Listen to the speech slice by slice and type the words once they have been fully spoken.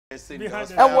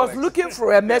missing. I was looking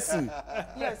for a mercy.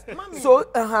 Yes, mommy. So,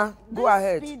 go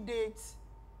ahead. Speed date,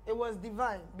 it was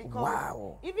divine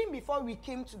because even before we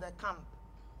came to the camp,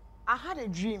 I had a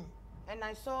dream and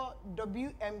I saw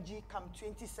WMG Camp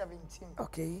 2017.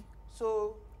 Okay.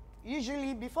 So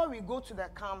usually before we go to the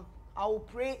camp, I will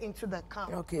pray into the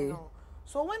camp. Okay. You know?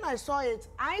 So when I saw it,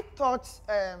 I thought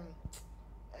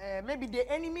maybe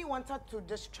the enemy wanted to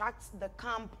distract the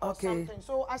camp or something.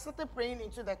 So I started praying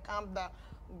into the camp that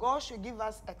God should give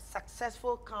us a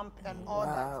successful camp and all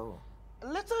that.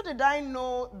 Little did I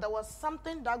know there was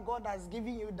something that God has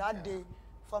given you that day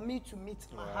for me to meet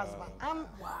my husband.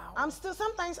 I'm still,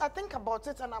 sometimes I think about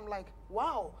it and I'm like,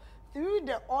 wow, through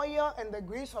the oil and the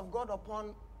grace of God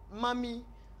upon mommy,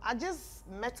 I just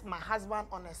met my husband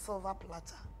on a silver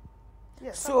platter.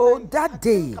 Yes, so that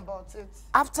day, about it.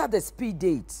 After the speed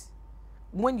date,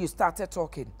 when you started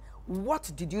talking,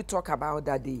 what did you talk about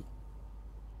that day?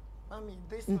 Mommy,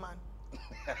 this man,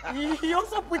 he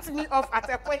also puts me off at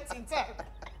a point in time.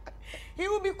 He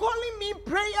will be calling me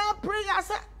prayer. I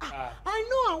said, I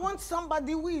know I want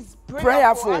somebody who is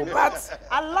prayerful, but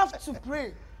I love to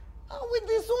pray. With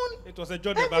this one, it was a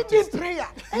John the Baptist prayer.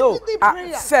 No,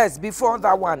 first, before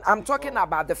that one, I'm talking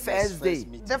about the first day.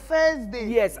 The first day.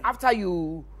 Yes, after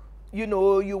you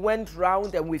know, you went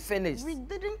round and we finished. We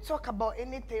didn't talk about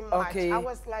anything much. Okay. I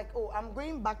was like, oh, I'm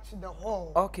going back to the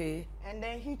hall. Okay. And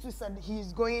then he too said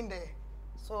he's going there.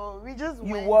 So we just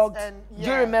went walked. And Do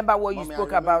you remember what you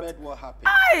spoke about? What happened?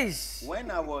 Aish.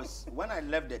 When I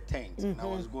left the tent and I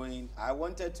was going, I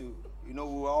wanted to, you know,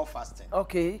 we were all fasting.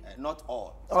 Okay. Not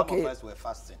all. Some of us were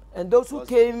fasting. And those who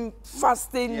came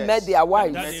fasting met their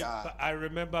wives. I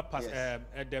remember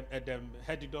Adam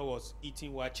Hedido was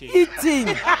eating wache. Eating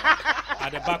at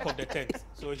the back of the tent.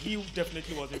 So he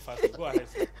definitely wasn't fasting. Go ahead.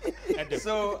 Adam.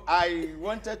 So I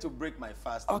wanted to break my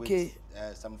fast with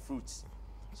some fruits.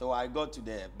 So I got to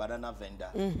the banana vendor.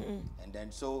 And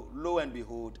then so lo and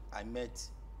behold, I met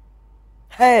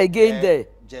her again there.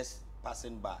 Just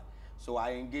passing by. So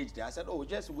I engaged her. I said, oh,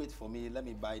 just wait for me. Let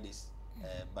me buy this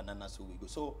banana so we go.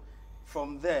 So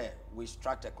from there, we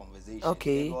struck a conversation.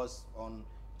 Okay. It was on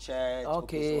church.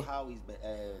 Okay. So how is the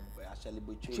assembly?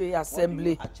 What do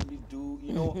you actually do?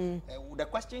 You know, the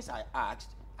questions I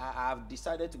asked, I have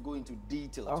decided to go into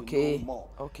detail to know more.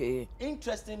 Okay.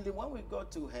 Interestingly, when we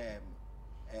got to her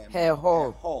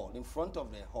hall, in front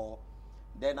of the hall,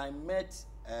 then I met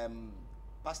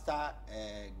Pastor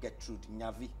Gertrude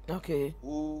Nyavi,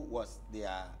 who was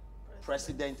their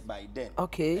president by then,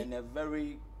 and a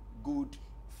very good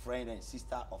friend and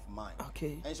sister of mine.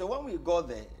 And so when we got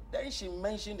there, then she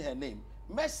mentioned her name.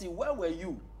 Mercy, where were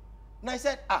you? And I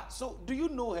said, so do you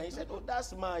know her? He said, oh,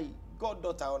 that's my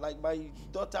goddaughter, like my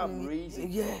daughter I'm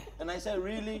raising. Yeah. And I said,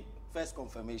 really? First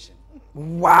confirmation.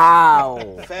 Wow.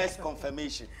 First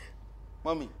confirmation.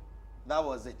 Mommy, that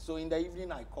was it. So in the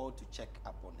evening, I called to check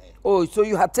up on her. Oh, so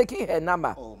you had taken her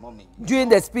number? Oh, mommy. During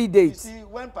the speed date? You see,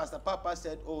 when Pastor Papa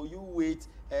said, oh, you wait,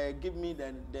 give me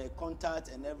the contact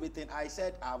and everything, I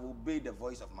said, I will obey the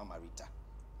voice of Mama Rita.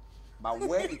 But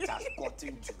where it has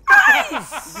gotten to,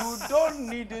 you don't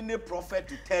need any prophet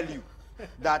to tell you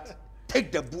that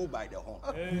take the bull by the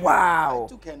horn. Wow. I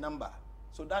took her number.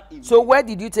 So that evening. So where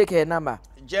did you take her number?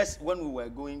 Just when we were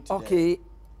going to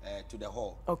the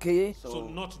hall. Okay. So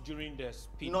not during the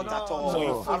speed. Not at all.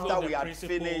 So after we had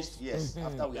finished, yes,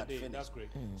 after we had finished. That's great.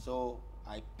 So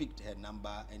I picked her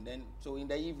number, and then so in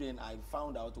the evening I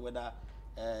found out whether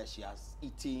she has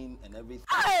eaten and everything.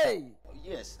 Hey!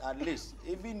 Yes, at least.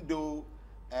 Even though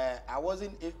I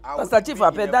wasn't. Pastor Chief,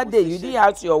 that day you didn't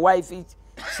ask your wife if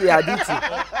she had eaten.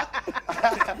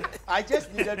 I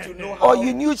just needed to know how. Or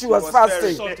you knew she was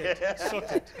fasting. Sorted.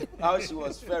 How she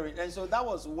was faring, and so that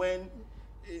was when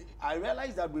I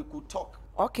realized that we could talk.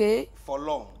 For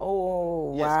long.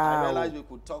 Oh, yes, wow. I realized we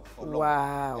could talk for long.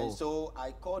 Wow. And so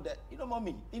I called her. You know,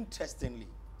 Mommy, interestingly,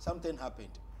 something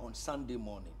happened on Sunday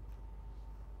morning.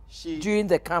 During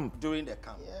the camp? During the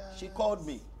camp. Yes. She called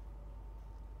me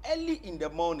early in the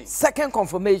morning. Second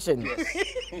confirmation.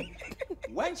 Yes.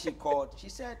 When she called, she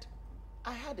said,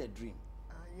 I had a dream.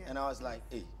 And I was like,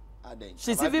 hey, Aden.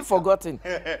 She's even forgotten.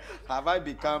 Have I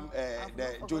become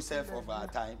the Joseph of our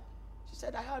time? She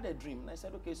said, I had a dream. And I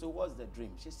said, okay, so what's the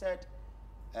dream? She said,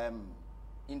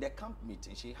 in the camp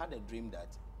meeting, she had a dream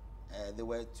that they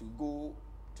were to go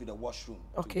to the washroom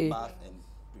to bath and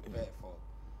prepare for.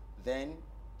 Then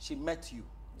she met you.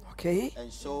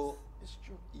 And so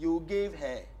you gave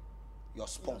her your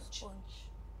sponge.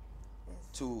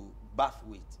 To bath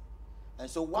with. And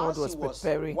so while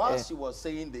she was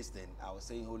saying this thing, I was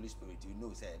saying, Holy Spirit, you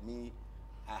know, said me,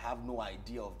 I have no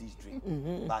idea of this dream,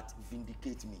 but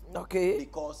vindicate me. Okay.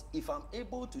 Because if I'm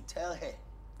able to tell her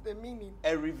The meaning.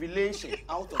 a revelation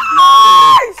out of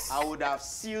this, I would have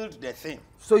sealed the thing.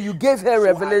 So you gave her So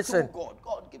revelation. I told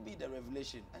God, give me the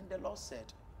revelation. And the Lord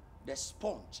said, the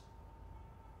sponge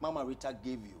Mama Rita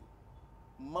gave you,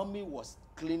 Mommy was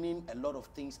cleaning a lot of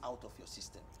things out of your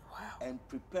system. Wow. And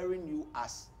preparing you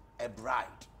as a bride.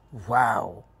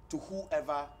 Wow. To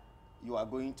whoever you are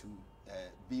going to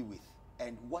be with.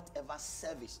 And whatever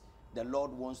service the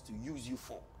Lord wants to use you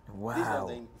for. Wow. This was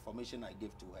the information I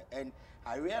gave to her. And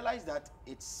I realized that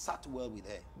it sat well with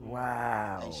her.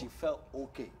 Wow. And she felt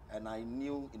okay. And I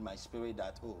knew in my spirit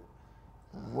that,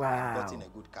 wow. I got in a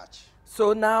good catch.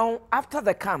 So now, after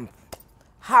the camp,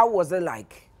 how was it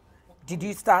like? Did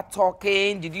you start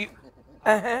talking? Did you?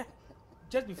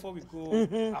 Just before we go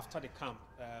after the camp,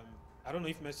 I don't know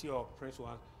if Mercy or Prince will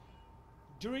answer.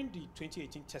 During the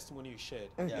 2018 testimony you shared,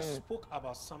 you spoke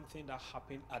about something that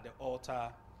happened at the altar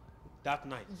that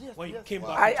night when you came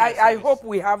back. I hope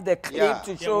we have the clip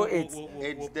to show it.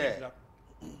 It's there.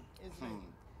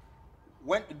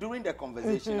 When during the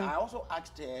conversation, I also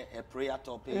asked her her prayer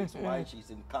topics, why she's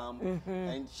in camp,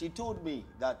 and she told me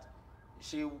that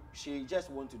she just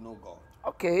want to know God.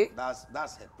 Okay.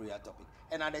 That's her prayer topic.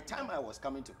 And at the time I was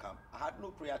coming to camp, I had no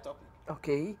prayer topic.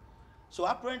 Okay. So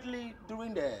apparently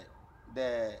during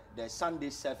the Sunday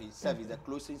service, the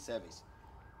closing service,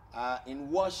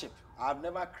 in worship, I've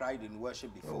never cried in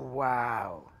worship before.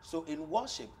 Wow. So in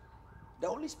worship, the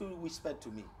Holy Spirit whispered to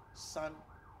me, son,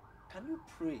 can you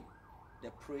pray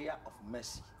the prayer of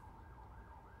mercy?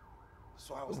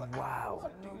 So I was like, wow.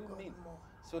 What do you mean?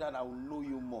 So that I will know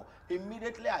you more.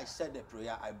 Immediately I said the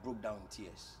prayer, I broke down in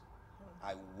tears.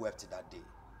 I wept that day.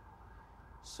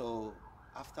 So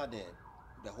after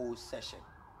the whole session,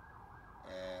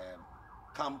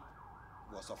 camp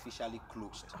was officially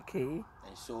closed. Okay.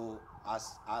 And so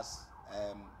as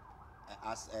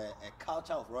a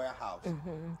culture of Royal House,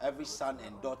 every son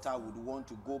and daughter would want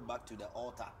to go back to the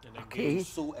altar and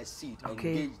sow a seed,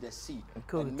 engage the seed,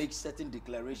 and make certain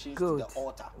declarations to the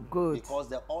altar. Because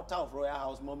the altar of Royal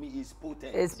House, Mommy, is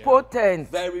potent. It's potent.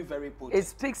 Very, very potent. It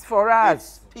speaks for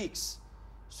us. It speaks.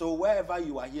 So wherever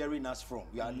you are hearing us from,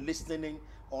 you are listening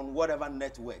on whatever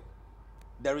network,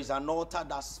 there is an altar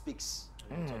that speaks.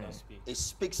 It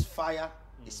speaks fire.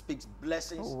 It speaks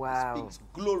blessings. Wow. It speaks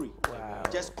glory. Wow.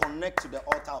 Just connect to the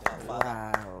altar of our Father,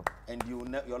 wow. and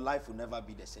your life will never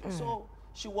be the same. So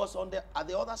she was at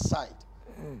the other side,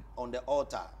 on the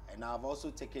altar, and I've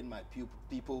also taken my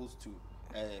people to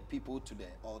the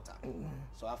altar.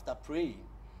 So after praying,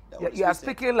 you are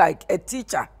speaking like a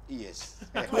teacher. Yes.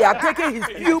 We are taking his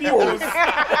pupils.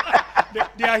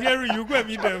 They are hearing you. Go and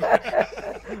meet them.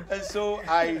 And so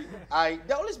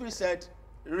the Holy Spirit said,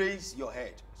 raise your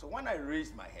head. So when I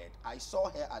raised my head, I saw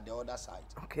her at the other side.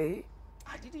 Okay.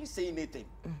 I didn't say anything.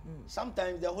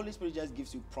 Sometimes the Holy Spirit just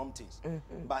gives you promptings,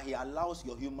 but he allows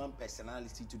your human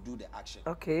personality to do the action.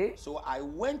 Okay. So I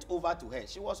went over to her.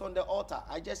 She was on the altar.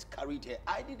 I just carried her.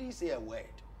 I didn't say a word.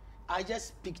 I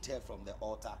just picked her from the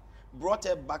altar, brought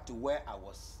her back to where I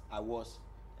was,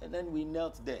 and then we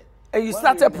knelt there. And you When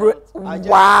started praying. I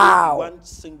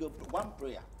just prayed one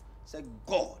prayer. Said,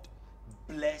 God,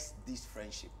 bless this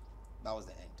friendship. That was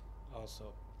the end. Awesome.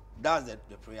 That's the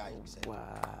prayer I said.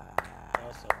 Wow.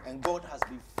 Awesome. And God has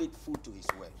been faithful to his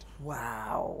word.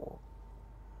 Wow.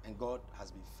 And God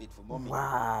has been faithful. Mommy,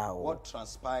 wow. What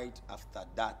transpired after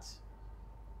that,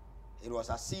 it was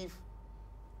as if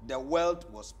the world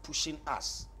was pushing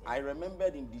us. I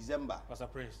remembered in December. Pastor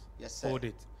Prince. Yes, sir. Hold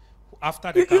it.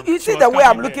 After the camp, you see the way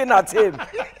I'm looking at him.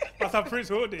 Pastor Prince,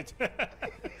 hold it.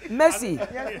 Mercy,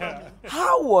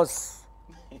 how was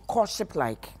courtship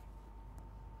like?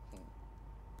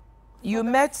 You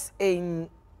met in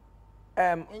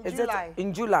July.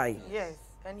 In July. Yes,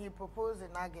 and he proposed in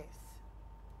August.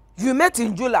 You met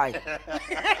in July.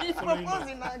 He proposed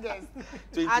in August.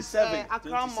 27.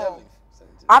 Accra Mall.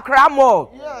 Accra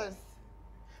Mall. Yes.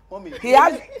 Mommy, He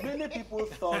has many people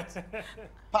thought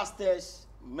pastors,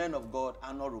 men of God,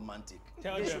 are not romantic.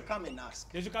 They should come and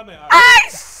ask. They should come and ask.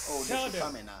 ice. Oh, they should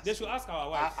come and ask. They should ask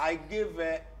our wives. I gave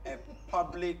a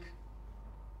public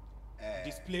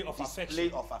display of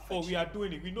affection. Oh, we are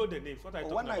doing it. We know the names. What I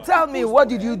talking about? Tell me, what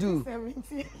did you do?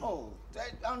 17. Oh,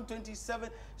 I'm 27.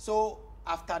 So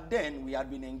after then, we had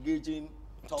been engaging,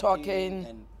 Talking.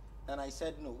 and And I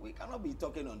said, no, we cannot be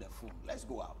talking on the phone. Let's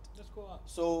go out. Let's go out.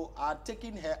 So I'd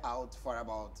taken her out for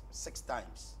about 6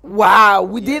 times. Wow,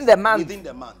 within the month. Within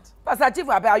the month. Pastor Chief,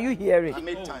 are you hearing? I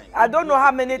made time. I don't know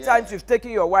how many times you've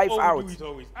taken your wife out. We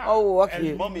do it always.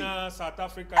 Okay. Mommy, South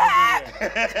Africa,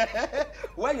 everywhere.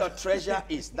 Where your treasure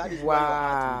is, that is where your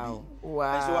heart will be.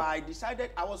 Wow. And so I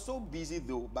decided, I was so busy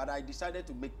though, but I decided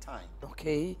to make time.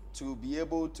 Okay. To be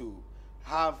able to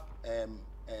have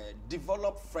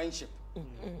develop friendship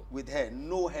with her,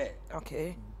 know her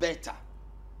better.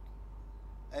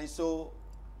 And so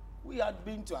we had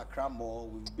been to Accra Mall,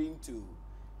 we've been to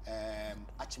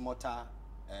Achimota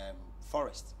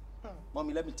Forest.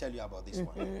 Mommy, let me tell you about this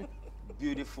one.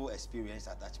 Beautiful experience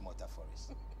at Achimota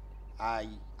Forest. I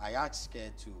asked her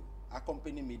to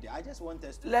accompany me there. I just want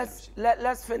us to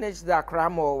let's finish the Accra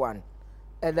Mall one.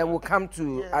 And then we'll come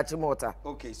to Achimota.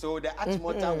 Okay, so the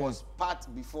Achimota was part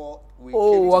before we came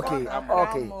to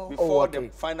okay. Before the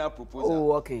final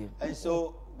proposal. Oh, okay. And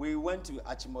so we went to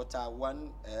Achimota one,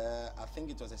 I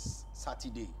think it was a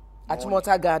Saturday.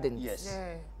 Achimota Garden. Yes.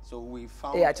 Yeah. So we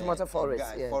found Achimota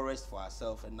Forest, forest for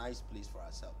ourselves, a nice place for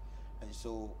ourselves. And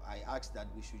so I asked that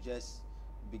we should just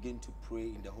begin to pray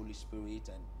in the Holy Spirit.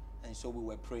 And so we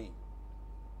were praying.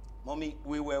 Mommy,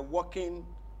 we were walking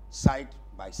side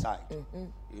by side.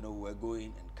 You know, we were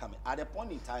going and coming. At a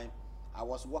point in time, I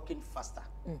was walking faster.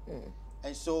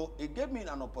 And so it gave me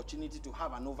an opportunity to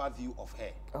have an overview of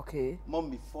her. Okay.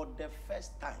 Mommy, for the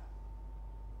first time,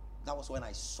 that was when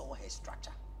I saw her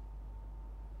structure.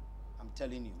 I'm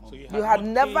telling you, Mommy. So you have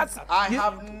never... I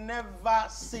have never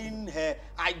seen her.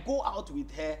 I go out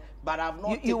with her, but I've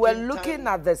not You were looking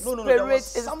at the spirit there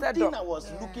was instead something I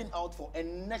was looking out for, a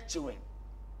nurturing.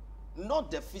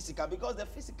 Not the physical, because the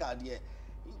physical,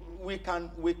 we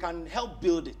can help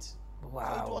build it.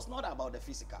 Wow. So it was not about the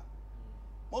physical.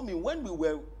 Mommy, when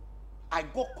I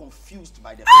got confused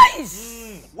by the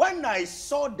when I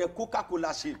saw the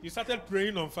Coca-Cola shape. You started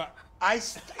praying on fire. I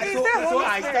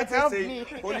started saying,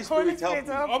 Holy Spirit, help me.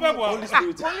 Holy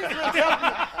Spirit, help me.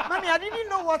 Mommy, I didn't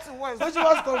know what it was. So she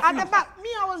was confused. At the back,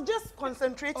 I was just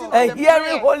concentrating on and the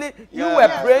hearing prayer. you were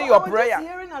praying your prayer. I was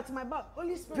just hearing at my back,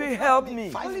 Holy Spirit, Please help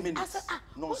me. 5 minutes. I said,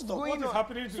 what's non-stop. going What is on?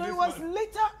 happening to So this it was man?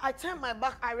 later I turned my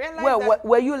back. I realized Well,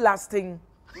 were you lasting?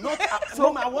 Not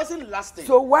so I wasn't lasting.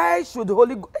 So why should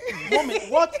Holy Ghost... Mommy,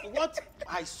 what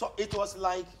I saw, it was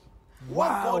like what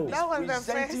God That was is the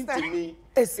presenting first to time. me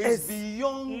It's is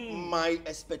beyond my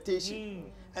expectation.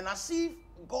 And as if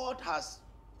God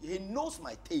He knows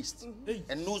my taste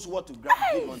and knows what to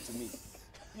give unto me.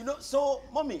 You know, so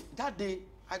Mommy, that day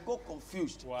I got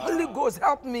confused. Wow. Holy Ghost,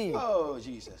 help me. Oh,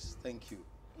 Jesus, thank you.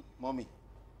 Mommy,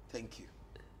 thank you.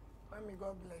 Mommy,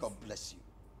 God bless. God bless you.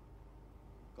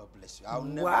 God bless you. I'll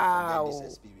never forget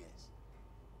this experience.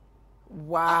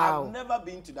 Wow. I've never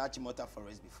been to the Achimota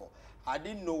Forest before. I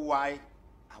didn't know why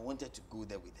I wanted to go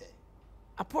there with her.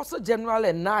 Apostle General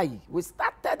and I, we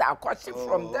started our question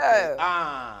from Okay. there.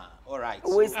 All right.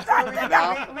 We started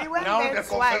We went now there the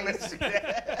twice. confirmation.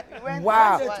 We went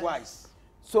Wow. there Twice.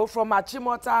 So from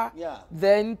Achimota, Yeah.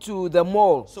 then to the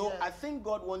mall. So I think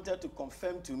God wanted to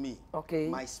confirm to me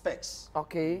my specs.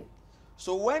 Okay.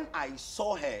 So when I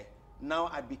saw her, now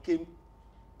I became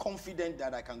confident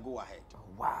that I can go ahead.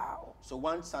 Wow. So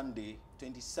one Sunday,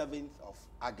 27th of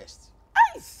August.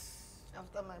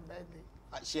 after my birthday.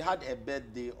 She had her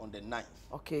birthday on the 9th.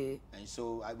 Okay. And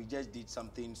so we just did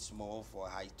something small for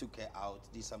her. I took her out,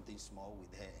 did something small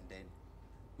with her, and then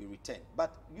we returned.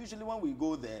 But usually when we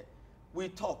go there, we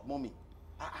talk, Mommy.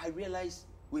 I realize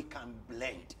we can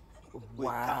blend. We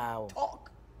can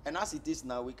talk. And as it is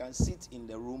now, we can sit in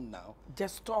the room now.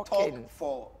 Just talking. Talk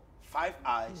for 5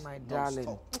 hours. My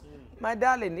darling. My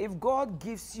darling, if God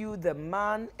gives you the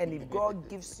man and if God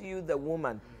gives you the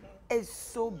woman, it's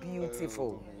so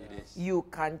beautiful. It is. You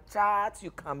can chat,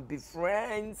 you can be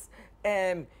friends.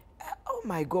 Oh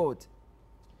my God.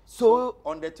 So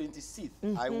on the 26th,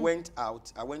 I went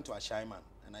out, I went to Ashaiman,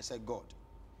 and I said, God,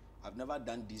 I've never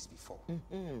done this before.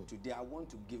 Today I want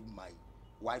to give my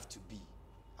wife to be.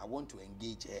 I want to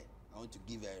engage her. I want to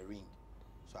give her a ring.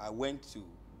 So I went to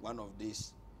one of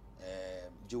these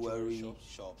jewelry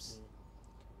shops.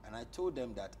 And I told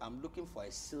them that I'm looking for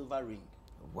a silver ring.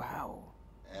 wow.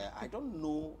 I don't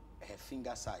know her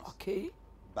finger size. Okay.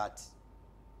 But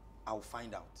I'll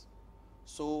find out.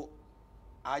 So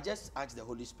I just asked the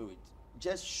Holy Spirit,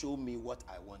 just show me what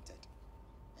I wanted.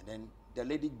 And then the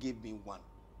lady gave me one.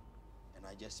 And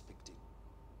I just picked it.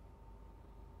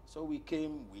 So we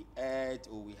came, we ate,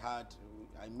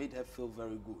 I made her feel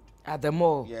very good. At the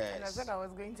mall? Yes. And I said I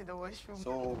was going to the washroom.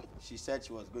 So she said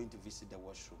she was going to visit the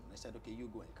washroom. I said, okay, you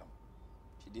go and come.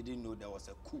 She didn't know there was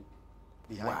a coup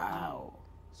behind me. Wow.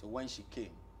 So when she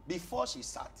came, before she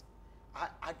sat,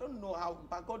 I don't know how,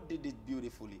 but God did it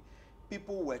beautifully.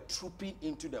 People were trooping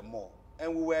into the mall,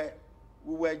 and we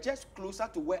were just closer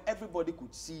to where everybody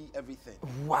could see everything.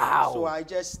 Wow. So I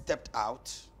just stepped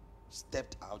out,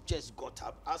 just got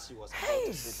up as she was about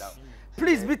to sit down.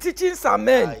 Please be teaching some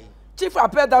men. Chief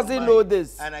Ape doesn't know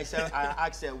this. And I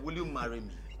asked her, will you marry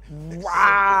me?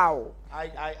 Wow.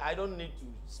 I don't need to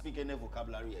speak any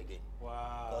vocabulary again.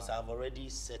 Wow. Because I've already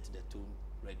set the tone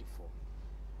ready for.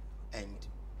 And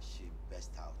she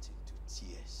burst out into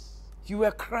tears. You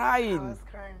were crying. I was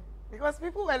crying. Because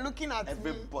people were looking at me.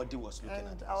 Everybody was looking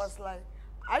at us. I was like,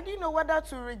 I didn't know whether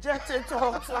to reject it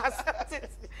or to accept it.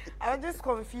 I was just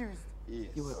confused. Yes.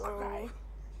 You were crying.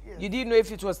 Yes. You didn't know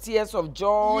if it was tears of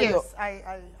joy? Yes,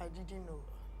 I didn't know.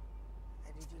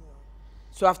 I didn't know.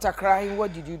 So after crying,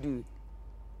 what did you do?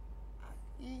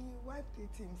 He wiped it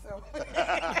himself.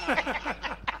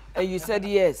 And you said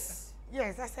yes?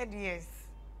 Yes, I said yes.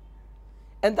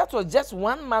 And that was just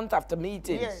 1 month after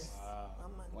meeting? Yes. Wow.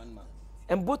 1 month.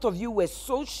 And both of you were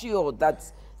so sure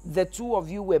that the two of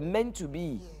you were meant to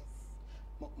be? Yes.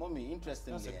 Mommy,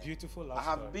 interestingly, That's a beautiful love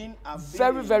I've been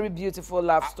very beautiful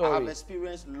love story. I have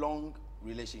experienced long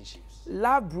relationships.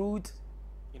 Love brewed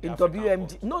in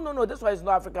WMG. No, this one is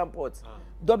not African port.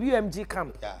 WMG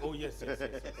camp. Yeah. Oh, yes.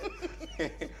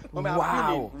 Mommy,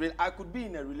 Wow. I could be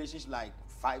in a relationship like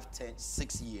 5, 10,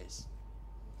 6 years.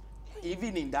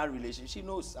 Even in that relationship, she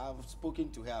knows I've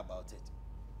spoken to her about it.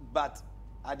 But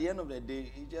at the end of the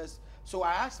day, it just... So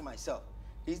I asked myself,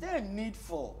 is there a need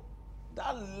for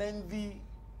that lengthy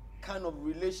kind of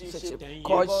relationship?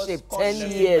 Courtship,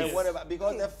 10 years. And whatever.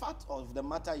 Because the fact of the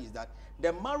matter is that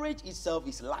the marriage itself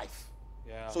is life.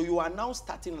 Yeah. So you are now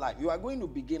starting life. You are going to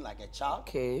begin like a child,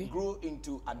 grow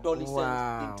into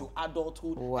adolescence, into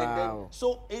adulthood. And then,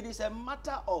 so it is a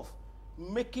matter of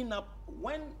making up.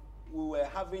 When we were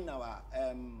having our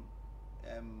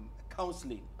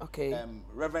counseling,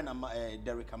 Reverend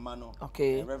Derek Amano,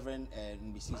 Reverend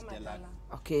Mrs. Della,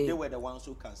 they were the ones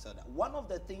who cancelled that. One of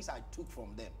the things I took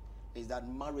from them is that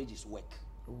marriage is work.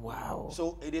 Wow.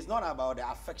 So it is not about the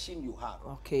affection you have.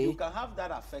 You can have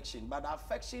that affection, but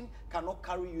affection cannot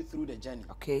carry you through the journey.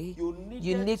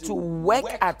 You need to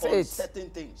work at it. Certain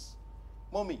things.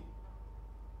 Mommy,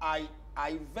 I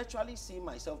virtually see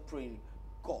myself praying,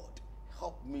 God,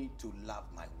 help me to love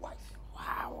my wife.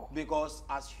 Wow. Because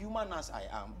as human as I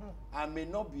am, I may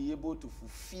not be able to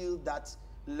fulfill that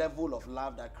level of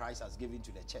love that Christ has given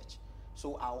to the church.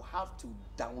 So I'll have to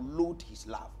download his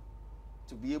love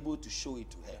to be able to show it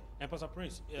to her. And Pastor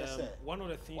Prince, Yes, one of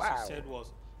the things you said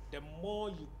was, the more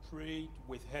you prayed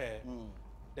with her,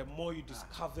 the more you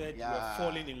discovered you were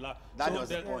falling in love. That was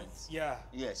the point. Yeah.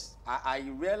 Yes. I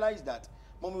realized that,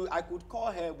 Mommy, I could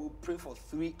call her, we'll pray for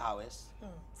 3 hours.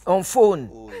 On phone?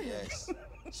 Oh, yes.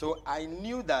 So I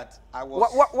knew that I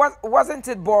was... Wasn't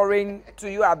it boring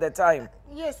to you at the time?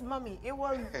 Yes, Mommy. It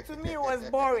was, to me, it was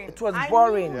boring. It was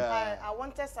boring. I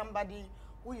wanted somebody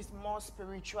who is more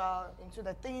spiritual, into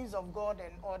the things of God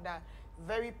and all that,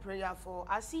 very prayerful.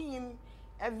 I see him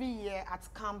every year at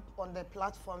camp on the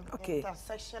platform,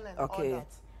 intercession and all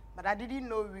that. But I didn't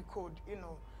know we could,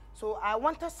 So I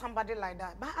wanted somebody like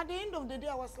that. But at the end of the day,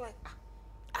 I was like,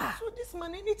 so this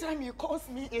man, anytime he calls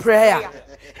me, is prayer.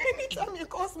 Anytime he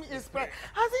calls me, is prayer.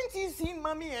 Hasn't he seen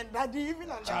Mommy and Daddy even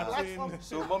on the platform?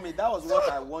 So, Mommy, that was what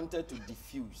I wanted to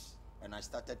diffuse, and I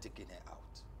started taking her out.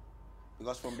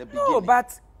 Because from the beginning... No,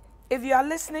 but if you are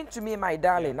listening to me, my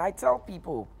darling, I tell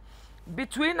people,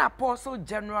 between Apostle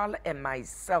General and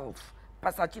myself,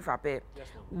 Pastor Chief Ape,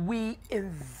 we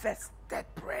invested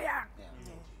prayer.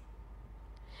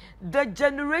 The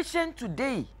generation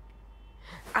today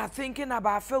are thinking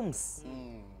about films,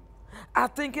 are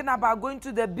thinking about going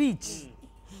to the beach.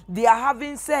 They are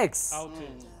having sex,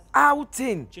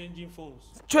 outing,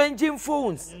 changing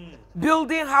phones,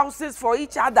 building houses for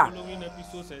each other,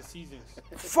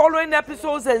 following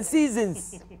episodes and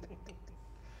seasons.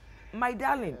 My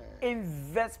darling,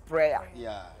 invest prayer.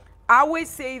 I always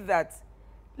say that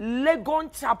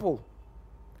Legon Chapel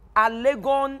and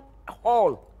Legon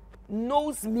Hall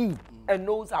knows me and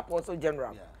knows Apostle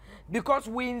General. Because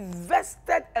we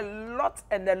invested a lot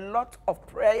and a lot of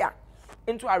prayer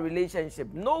into our relationship.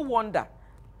 No wonder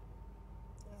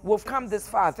we've come this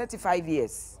far, 35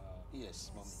 years.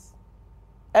 Yes, Mommy.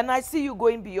 And I see you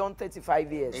going beyond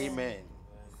 35 years. Amen.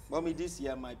 Mommy, this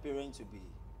year my parents will be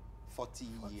 40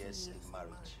 years in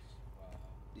marriage.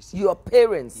 Your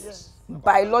parents? Yes.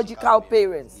 Biological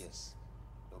parents? Yes.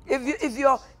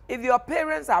 If your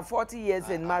parents are 40 years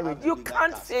in marriage, you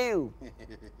can't fail.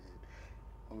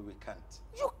 We can't.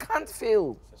 You can't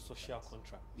fail. It's a social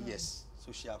contract. Yes.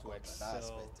 social contract, that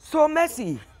aspect. So,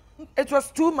 Mercy, it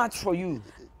was too much for you.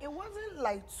 It wasn't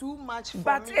like too much for me,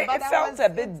 but it it felt a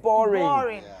bit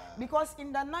boring. Yeah. Because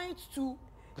in the night too,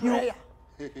 prayer.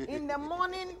 In the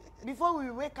morning, before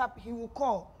we wake up, he will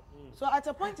call. So at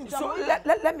a point in time... So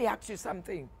let me ask you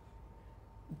something.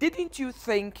 Didn't you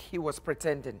think he was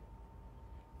pretending?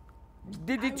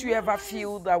 Didn't you ever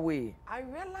feel that way? I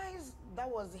realized that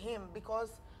was him because...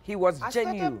 He was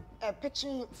genuine. I started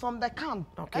pitching from the camp.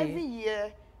 Okay. Every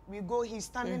year we go, he's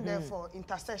standing there for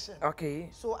intercession. Okay.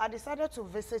 So I decided to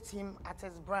visit him at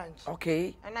his branch.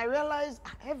 Okay. And I realized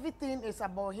everything is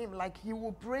about him. Like he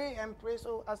will pray and pray.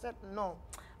 So I said, no,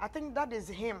 I think that is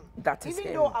him. That is him.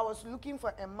 Even though I was looking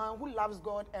for a man who loves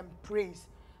God and prays.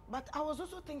 But I was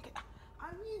also thinking,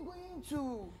 are we going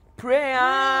to pray?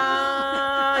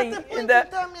 At the point in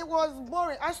time, it was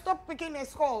boring. I stopped picking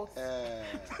his calls.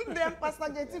 Then Pastor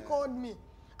Getty called me.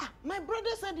 My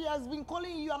brother said he has been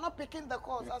calling you. You are not picking the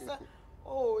calls. I said,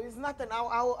 oh, it's nothing. I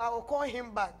will call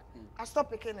him back. I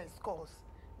stopped picking his calls.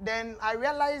 Then I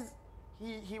realized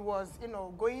he was,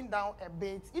 going down a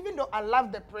bit. Even though I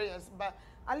love the prayers, but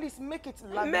at least make it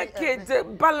lovely. Make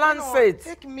it, balance it.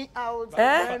 Take me out.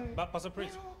 But Pastor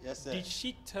Prince, yes, sir. Did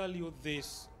she tell you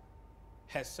this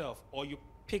herself, or you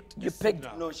picked you the picked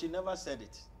signal? No, she never said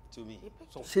it to me.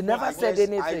 So she never said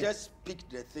anything. I just picked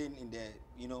the thing in the,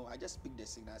 I just picked the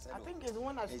signal. I said, I think it's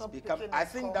when I stopped picking I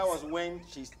think calls. that was when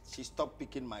she stopped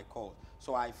picking my call.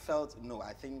 So I felt, no,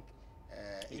 I think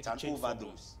it's an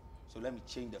overdose. So let me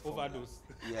change the formula. Overdose.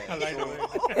 Yeah. I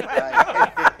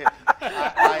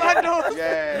like Overdose.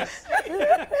 Yes.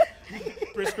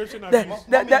 Prescription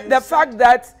the fact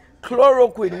that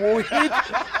chloroquine will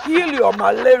heal your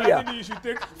malaria. I think you should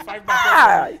take 5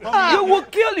 you will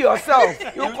kill yourself.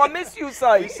 You will commit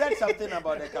suicide. He said something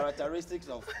about the characteristics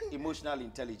of emotional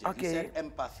intelligence. Okay. He said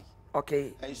empathy.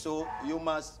 Okay. And so you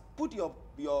must put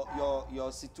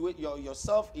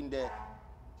yourself in the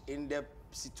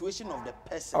situation of the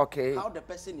person. Okay. How the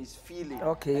person is feeling.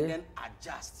 Okay. And then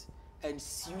adjust and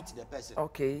suit the person.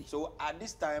 Okay. So at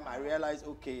this time I realized,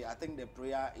 okay, I think the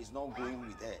prayer is not going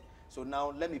with her. So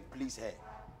now let me please her.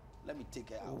 Let me take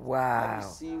her out. Wow. Let me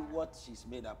see what she's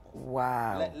made up of.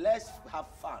 Wow. Let's have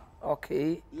fun.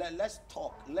 Okay. Let's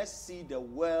talk. Let's see the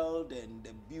world and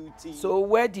the beauty. So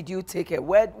where did you take her?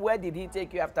 Where did he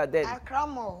take you after that? Accra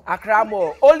Mall. Accra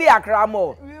Mall. Only Accra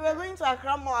Mall. We were going to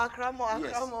Accra Mall.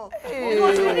 Yes. Hey.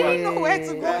 We didn't know where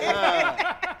to go.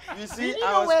 You see,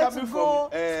 I was coming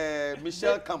from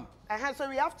Michelle Camp. So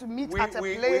we have to meet at a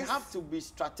place. We have to be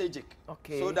strategic.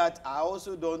 Okay. So that I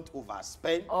also don't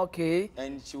overspend. Okay.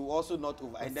 And she will also not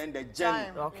over. And then the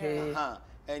journey. Okay.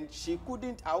 And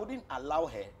I wouldn't allow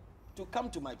her to come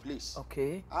to my place.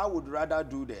 Okay. I would rather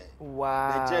do the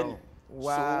journey.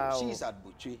 Wow. So she's at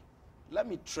Butchie. Let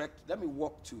me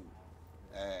walk to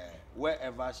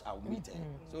wherever I'll meet her.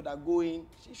 So that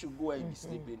she should go and be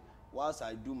sleeping whilst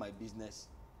I do my business,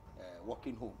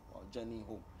 walking home or journeying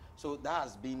home. So that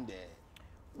has been there.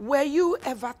 Were you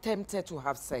ever tempted to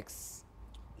have sex?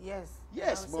 Yes.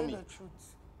 Yes, I'll mommy. say the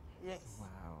truth. Yes.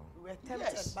 Wow. We were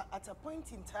tempted, but at a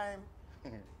point in time,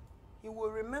 he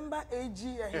will remember AG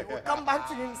and he will come back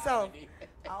to himself.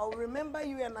 I'll remember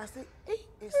you and I say, hey,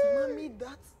 it's mommy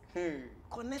that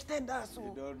connected us.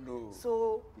 You don't know.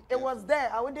 So it was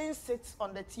there. I wouldn't sit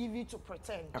on the TV to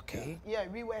pretend. Okay. Yeah,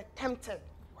 we were tempted.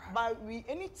 Wow. But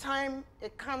anytime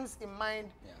it comes in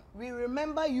mind, we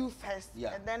remember you first,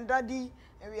 and then daddy,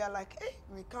 and we are like, hey,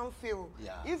 we can't fail.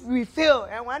 Yeah. If we fail,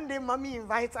 and one day mommy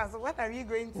invites us, what are we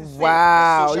going to say?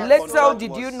 Wow, little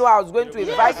did you know I was going to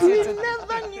invite you to... We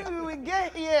never knew we would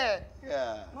get here.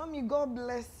 Yeah. Mommy, God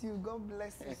bless you. God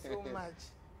bless you so much.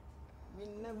 We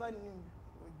never knew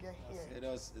we'd get here. It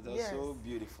was so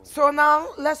beautiful. So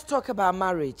now, let's talk about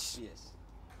marriage. Yes.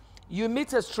 You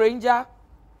meet a stranger.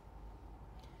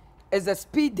 It's a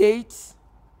speed date.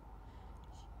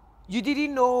 You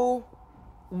didn't know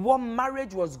what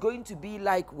marriage was going to be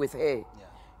like with her. Yeah.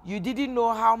 You didn't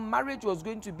know how marriage was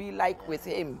going to be like with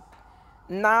him.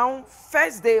 Now,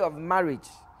 first day of marriage,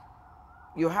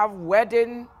 you have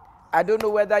wedding. I don't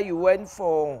know whether you went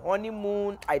for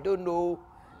honeymoon. I don't know.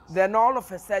 Then all of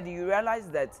a sudden, you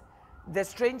realize that the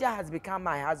stranger has become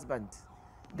my husband.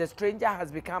 The stranger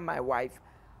has become my wife.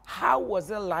 How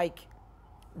was it like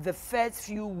the first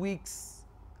few weeks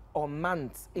or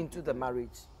months into the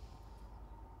marriage?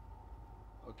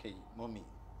 Okay, mommy.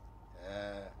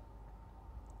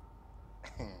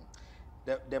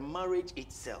 The marriage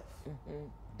itself.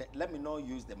 Let me not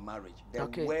use the marriage. The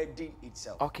wedding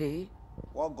itself. Okay.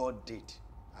 What God did.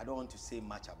 I don't want to say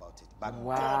much about it. But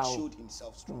God showed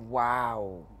himself strong.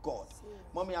 Wow. God.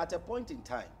 Mommy, at a point in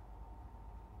time,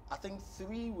 I think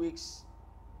 3 weeks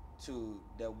to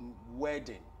the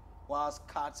wedding, whilst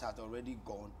cards had already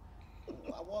gone,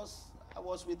 I was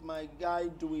with my guy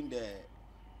doing the.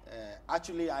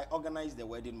 Actually, I organized the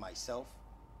wedding myself.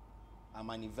 I'm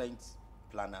an event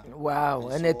planner. Wow,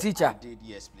 and a teacher. I did,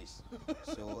 yes, please.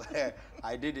 So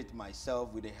I did it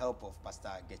myself with the help of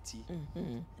Pastor Getty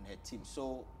and her team.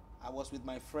 So I was with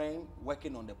my friend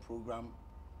working on the program.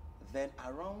 Then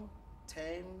around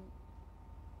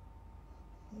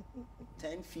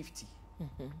 10:50,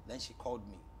 then she called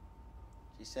me.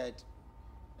 She said,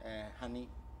 honey.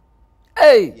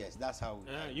 Hey! Yes, that's how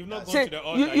we you've not gone to the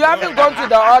altar. You haven't gone to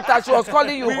the altar. She was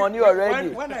calling you honey already.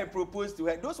 When I proposed to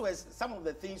her, those were some of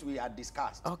the things we had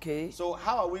discussed. Okay. So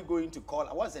how are we going to call?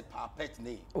 What's a pet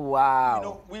name? Wow. You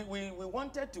know, we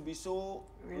wanted to be so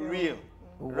real.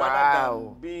 Wow. Rather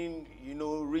than being,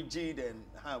 rigid and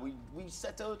we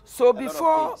settled. So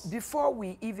before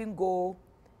we even go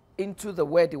into the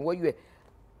wedding,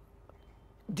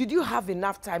 did you have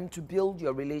enough time to build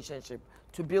your relationship,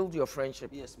 to build your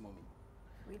friendship? Yes, mommy.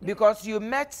 Because you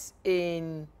met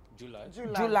in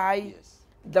July. Yes.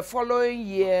 The following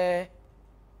year,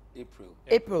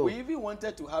 April. We even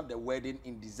wanted to have the wedding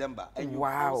in December, and you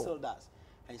canceled us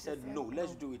and said, no,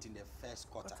 let's do it in the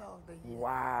first quarter.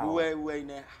 Wow. We were in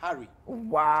a hurry to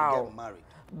get married.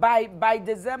 By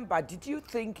December, did you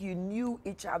think you knew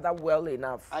each other well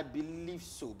enough? I believe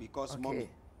so, because, mommy,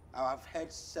 I've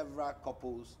heard several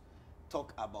couples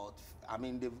talk about,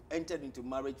 they've entered into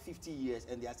marriage 50 years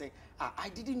and they are saying, I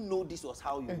didn't know this was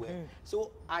how you were.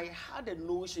 So I had a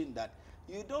notion that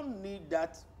you don't need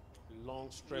that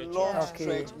long stretch.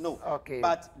 No.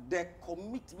 But the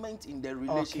commitment in the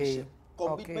relationship,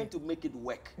 commitment to make it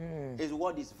work is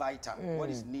what is vital, what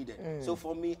is needed. So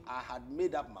for me, I had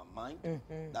made up my mind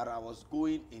that I was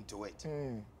going into it.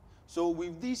 So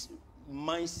with this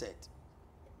mindset,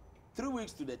 3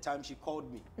 weeks to the time she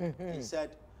called me, she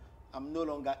said, I'm no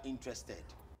longer interested.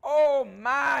 Oh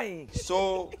my!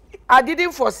 So I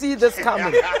didn't foresee this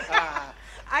coming.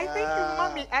 I think,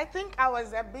 mommy, I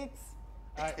was a bit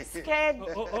scared.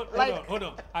 Hold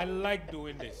on. I like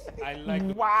doing this.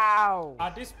 Wow.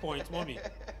 At this point, mommy,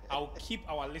 I'll keep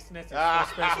our listeners in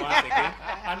suspense once again.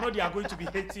 I know they are going to be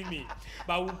hating me,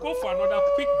 but we'll go for another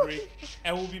quick break,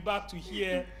 and we'll be back to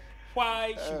hear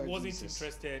why she wasn't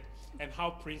interested and how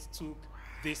Prince took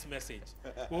this message.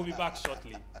 We'll be back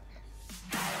shortly.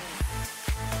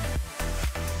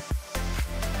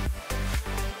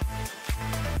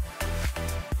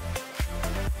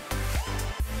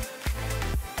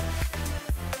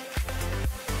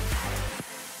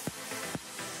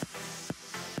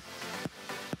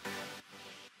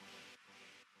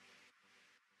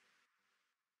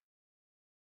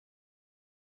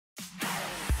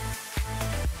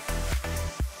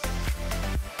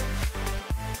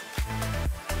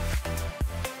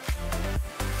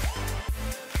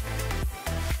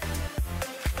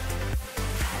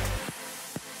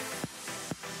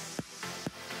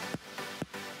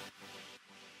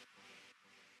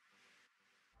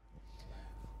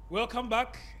 Welcome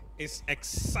back. It's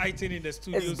exciting in the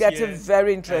studios. It's getting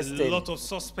very interesting. A lot of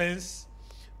suspense.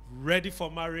 Ready for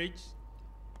marriage.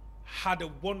 Had a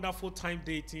wonderful time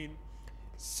dating.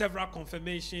 Several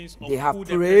confirmations of who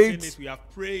the person is. We have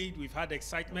prayed. We've had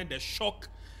excitement. The shock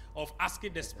of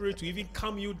asking the Spirit to even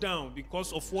calm you down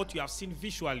because of what you have seen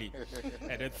visually.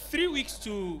 And then 3 weeks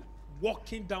to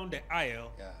walking down the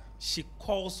aisle, she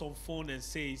calls on phone and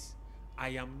says, I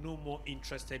am no more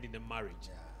interested in the marriage.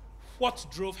 What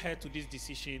drove her to this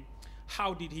decision?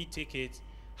 How did he take it?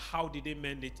 How did they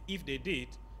mend it, if they did?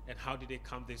 And how did they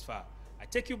come this far? I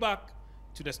take you back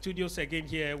to the studios again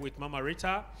here with Mama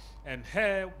Rita and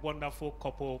her wonderful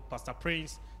couple, Pastor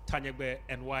Prince Tanyegbe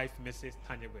and wife, Mrs.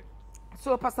 Tanyegbe.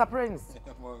 So, Pastor Prince,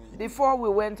 before we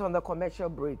went on the commercial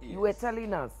break, you were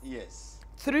telling us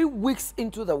 3 weeks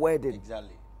into the wedding,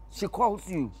 she calls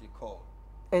you. She called.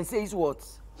 And says what?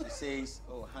 She says,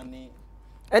 oh, honey.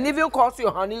 And even calls you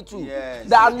honey too. Yes.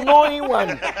 The annoying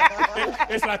one.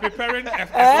 It's like preparing a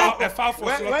fowl for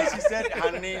slaughter. When she said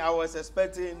honey, I was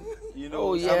expecting,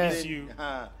 something.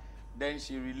 Then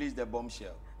she released the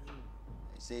bombshell.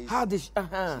 It says, how did she?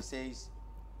 She says,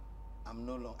 I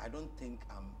don't think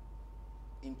I'm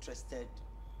interested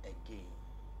again.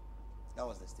 That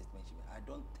was the statement she made. I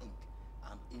don't think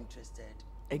I'm interested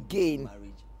again. In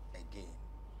marriage again.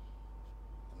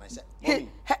 And I said,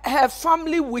 her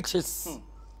family witches.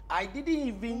 I didn't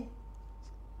even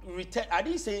return. I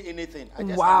didn't say anything. I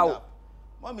just wow. hung up.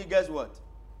 Mommy, guess what?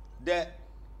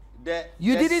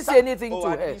 You didn't say anything to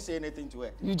her. I didn't say anything to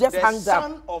her. You just hung up. The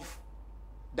son of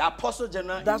the Apostle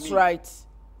General. That's right.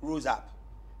 Rose up.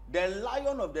 The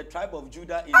Lion of the tribe of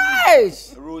Judah in me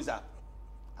rose up.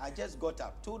 I just got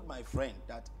up, told my friend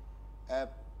that,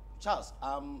 Charles,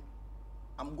 I'm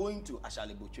going to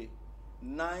Ashalibuche,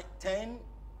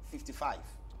 10:55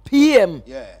 p.m.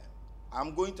 Yeah,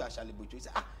 I'm going to Ashalibuche. He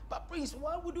said, but Prince,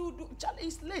 what would you do? Charlie,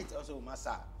 it's late. Also,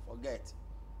 Massa, forget.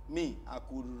 Me, I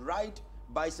could ride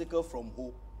bicycle from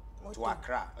Ho to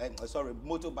Accra. Sorry,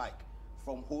 motorbike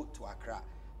from Ho to Accra.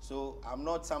 So I'm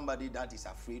not somebody that is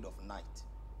afraid of night.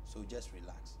 So just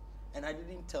relax. And I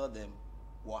didn't tell them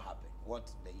what happened,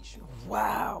 what the issue was.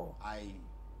 Wow. I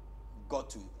got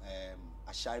to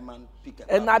Ashaiman, pick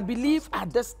a and I believe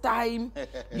at this time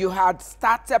you had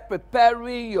started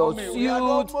preparing your suit, we had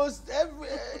almost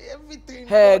everything.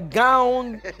 Her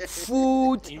gown,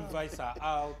 food. Invites are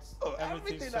out.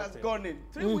 Everything has gone in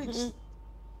 3 weeks.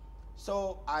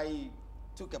 So I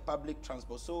took a public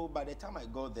transport. So by the time I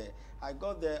got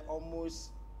there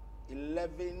almost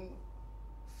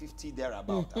 11:50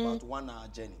 thereabout, about 1 hour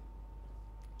journey.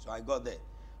 So I got there.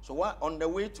 So on the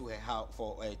way to her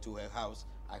house,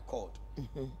 I called.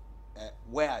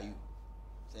 Where are you?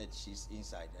 Said she's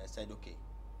inside. I said, okay,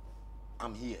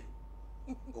 I'm here.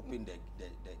 Open the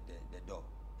door.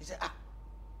 He said,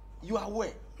 you are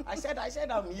where? I said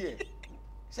I'm here. He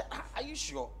said, are you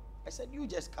sure? I said, you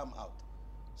just come out.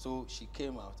 So she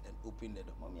came out and opened the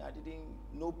door. Mommy,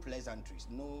 no pleasantries,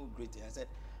 no greeting. I said,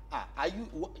 are you,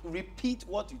 repeat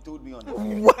what you told me on the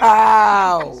phone.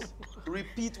 Wow.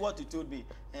 Repeat what you told me.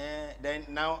 Then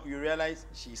now you realize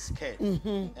she's scared.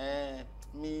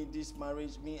 Me, this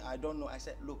marriage, I don't know. I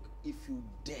said, look, if you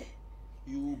dare,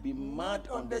 you will be mad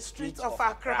on the streets of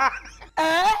Accra.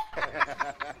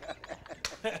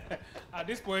 At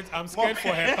this point, I'm scared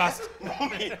for her past.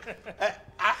 Mommy,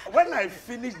 when I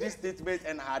finished this statement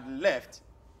and I had left,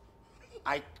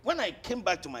 when I came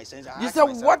back to my senses, I asked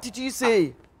myself, what did you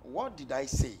say? What did I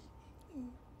say?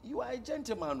 You are a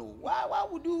gentleman. Why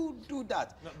would you do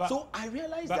that? No, so I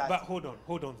realized that. But hold on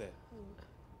there.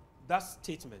 That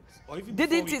statement, or even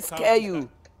didn't it scare you?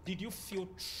 Did you feel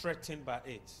threatened by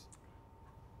it?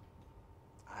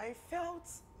 I felt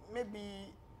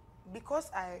maybe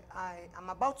because I am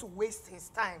about to waste his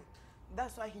time.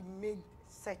 That's why he made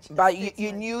such. But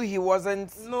you knew he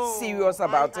wasn't serious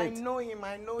about it. I know him.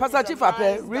 I know. Pastor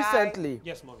Chifape, recently,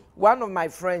 yes, Mommy. One of my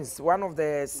friends, one of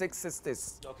the 6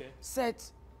 sisters, said,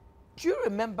 "Do you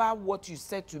remember what you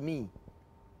said to me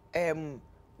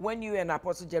when you and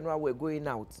Apostle General were going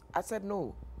out?" I said,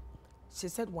 "No." She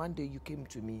said, "One day you came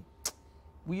to me.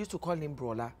 We used to call him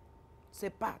Brola. Say,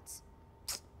 Pat.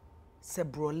 Say,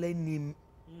 Brola nim.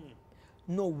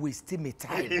 No wasting me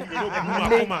time."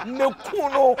 No.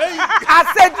 I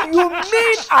said, "You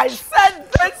mean I said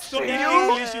this to you?"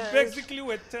 English, you basically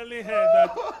were telling her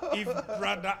that if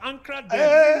Brother Ankra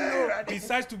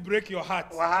decides to break your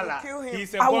heart,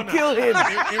 he's a I will kill him.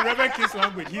 In Reverend King's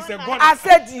language, he's a gunner. I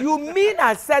said, "You mean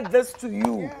I said this to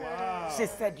you?" Wow. She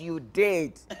said, "You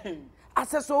did." I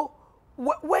said, "So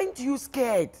weren't you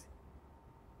scared?"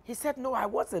 He said, "No, I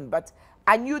wasn't, but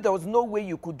I knew there was no way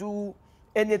you could do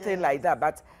anything like that,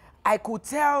 but I could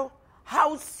tell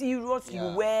how serious you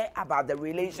were about the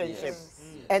relationship."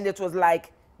 And it was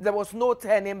like there was no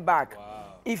turning back.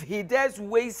 Wow. If he does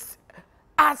waste,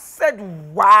 I said,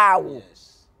 wow.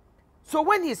 Yes. So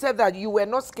when he said that, you were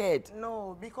not scared?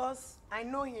 No, because I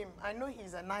know him. I know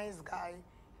he's a nice guy.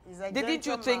 He's a Didn't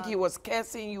you think he was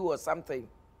cursing you or something?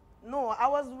 No, I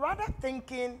was rather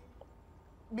thinking,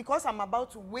 because I'm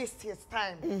about to waste his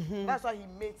time, that's why he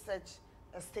made such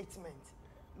a statement.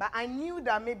 But I knew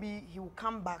that maybe he would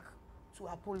come back to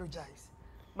apologize.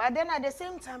 But then at the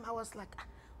same time, I was like,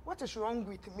 what is wrong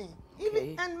with me?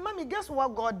 Okay. And Mommy, guess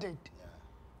what God did?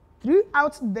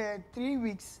 Throughout the 3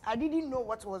 weeks, I didn't know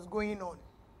what was going on.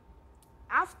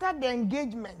 After the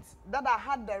engagement, that I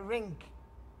had the ring,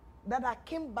 that I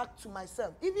came back to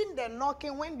myself. Even the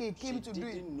knocking, when they came to do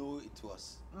it. Didn't know it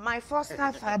was. My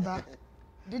foster father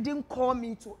didn't call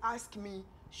me to ask me,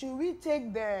 should we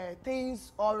take the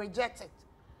things or reject it?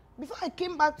 Before I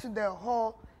came back to the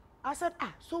hall, I said,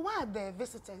 so why are the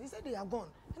visitors? He said they are gone.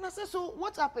 And I said, so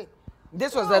what happened?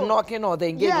 This was the knocking or the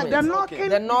engagement? Yeah, the knocking.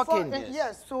 The knocking. Before,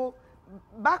 yes, so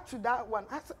back to that one.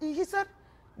 He said,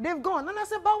 they've gone. And I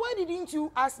said, but why didn't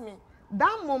you ask me?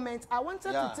 That moment, I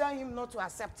wanted to tell him not to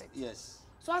accept it. Yes.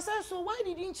 So I said, so why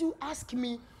didn't you ask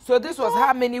me? So this was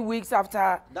how many weeks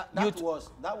after? That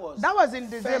was in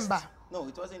December. No,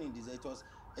 it wasn't in December.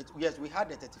 Yes, we had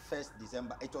the 31st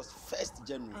December. It was 1st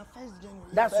January. 1st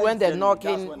January. That's when the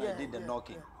knocking. That's when I did the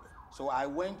knocking. Yeah. So I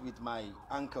went with my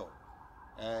uncle.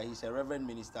 He's a reverend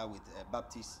minister with a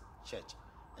Baptist church.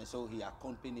 And so he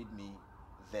accompanied me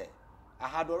there. I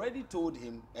had already told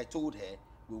her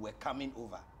we were coming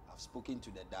over. I've spoken to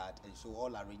the dad, and so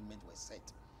all arrangements were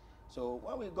set. So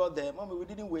when we got there, mommy, we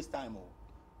didn't waste time.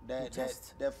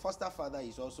 The foster father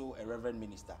is also a reverend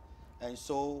minister, and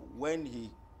so when he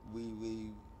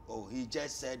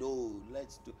just said, "Oh,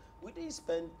 let's do." We didn't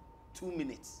spend 2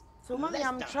 minutes. So, mommy,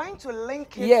 I'm trying to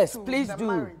link it yes, to please the do.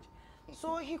 marriage.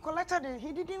 So he collected it.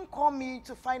 He didn't call me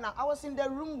to find out. I was in the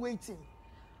room waiting.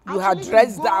 You had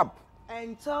dressed up.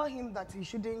 And tell him that he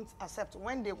shouldn't accept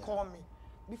when they call me.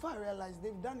 Before I realized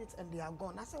they've done it and they are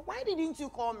gone. I said, why didn't you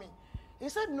call me? He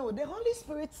said, no, the Holy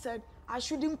Spirit said, I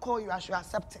shouldn't call you, I should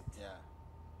accept it. Yeah.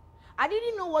 I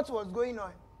didn't know what was going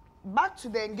on. Back to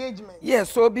the engagement.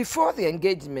 Yes, so before the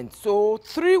engagement, so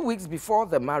 3 weeks before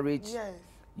the marriage, yes,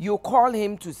 you call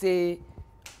him to say,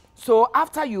 so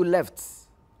after you left,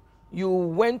 you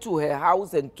went to her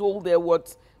house and told her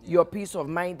what your peace of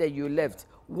mind that you left.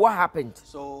 What happened?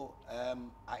 So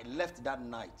I left that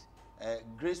night.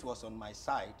 Grace was on my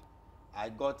side. I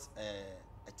got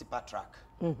a tipper truck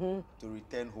to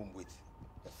return home with,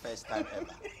 the first time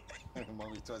ever.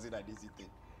 Mom, it wasn't an easy thing.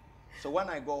 So when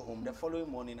I got home, the following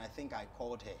morning, I think I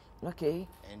called her. Okay.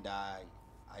 And I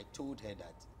told her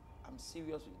that I'm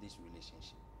serious with this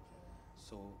relationship.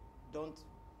 So don't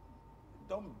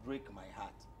break my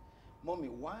heart. Mommy,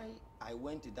 why I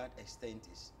went to that extent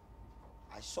is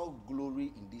I saw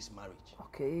glory in this marriage.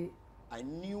 Okay. I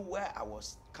knew where I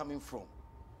was coming from.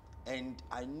 And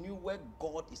I knew where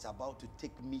God is about to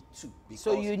take me to.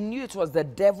 So you knew it was the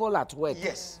devil at work?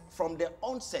 Yes. From the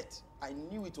onset, I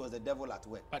knew it was the devil at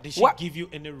work. But did she give you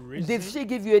any reason? Did she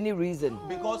give you any reason?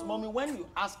 Because, mommy, when you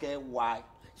ask her why,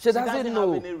 she doesn't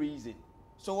know. Have any reason.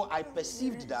 So I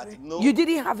perceived that, no. You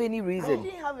didn't have any reason? I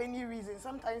didn't have any reason.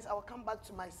 Sometimes I will come back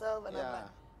to myself and I'm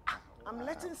like, I'm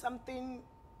letting something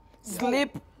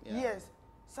slip. Yeah. Yes.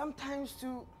 Sometimes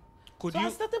too.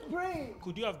 I started praying.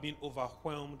 Could you have been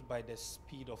overwhelmed by the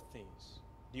speed of things?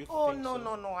 Do you think no,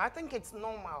 so? no. I think it's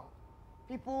normal.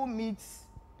 People meet,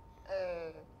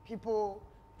 people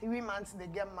 3 months they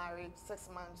get married, 6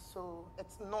 months, so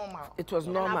it's normal. It was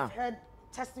normal. And I've heard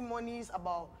testimonies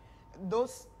about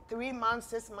those 3 months,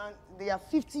 6 months. They are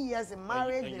 50 years in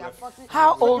marriage. They are 40.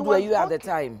 How old were you at the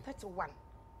time? 31.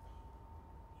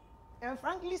 And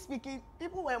frankly speaking,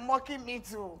 people were mocking me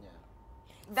too. Yeah.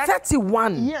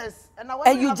 31. Yes,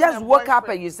 and you just woke up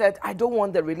and you said, I don't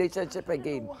want the relationship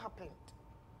again. What happened?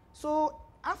 So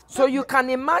after. So you can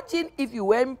imagine if you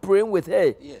went praying with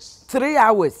her. Yes. 3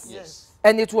 hours. Yes.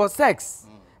 And it was sex.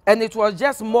 And it was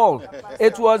just mall.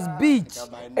 It was beach.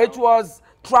 It was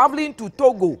traveling to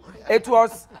Togo. It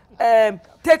was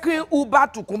taking Uber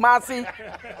to Kumasi.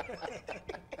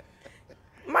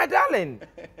 My darling,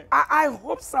 I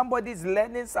hope somebody's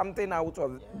learning something out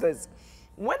of this.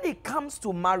 When it comes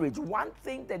to marriage, one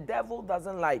thing the devil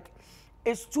doesn't like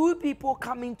is 2 people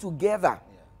coming together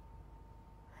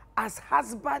as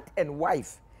husband and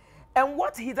wife. And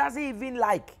what he doesn't even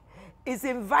like is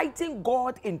inviting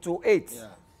God into it,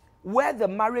 where the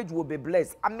marriage will be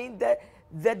blessed. I mean,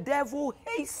 the devil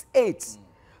hates it.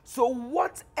 So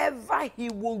whatever he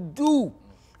will do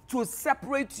to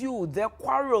separate you, the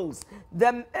quarrels,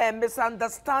 the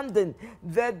misunderstanding,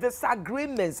 the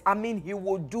disagreements, I mean, he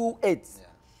will do it.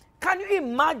 Can you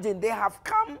imagine they have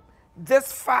come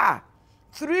this far?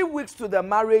 3 weeks to the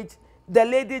marriage, the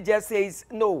lady just says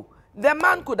no. The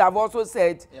man could have also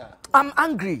said, I'm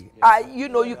angry.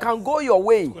 You can go your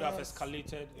way. It could have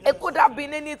escalated. It could have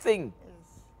been anything.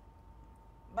 Yes.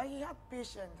 But he had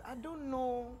patience. I don't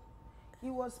know. He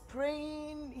was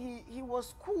praying. He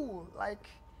was cool. Like,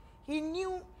 he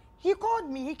knew. He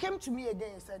called me. He came to me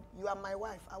again and said, you are my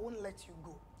wife. I won't let you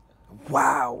go.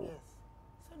 Wow. Yes.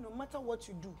 He said, no matter what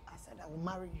you do, I said, I will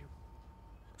marry you.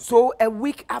 So a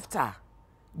week after,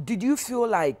 did you feel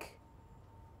like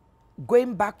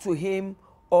going back to him,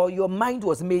 or your mind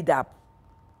was made up?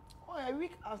 Oh, a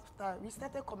week after, we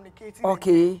started communicating.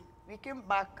 Okay. Again. We came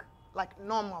back like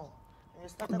normal.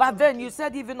 But then you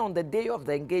said even on the day of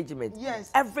the engagement,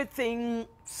 everything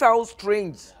felt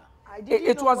strange.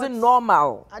 It wasn't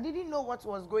normal. I didn't know what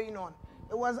was going on.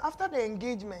 It was after the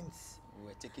engagement We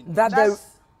were taking that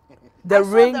the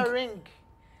ring. Saw the ring.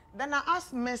 Then I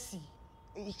asked Mercy.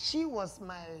 She was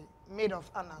my maid of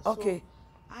honor. Okay.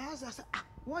 So I asked her, I said,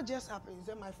 what just happened? He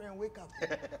said, my friend, wake up.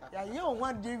 You don't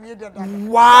want to do that.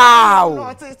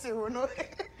 Wow. That's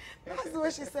the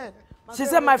way she said. She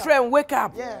said, my friend, wake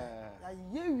up. Yeah.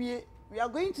 We are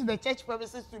going to the church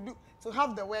premises to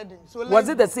have the wedding. So was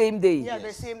it the same day? Yeah,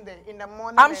 the same day. In the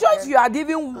morning. I'm sure if you had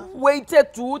even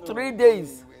waited 2-3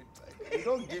 days. You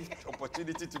don't give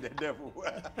opportunity to the devil.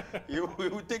 He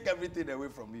will take everything away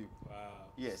from you. Wow.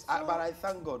 Yes, but I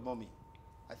thank God, Mommy.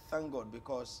 I thank God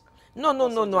because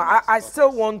No. I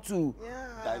still want to.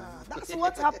 Yeah, that's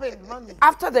what happened, mommy.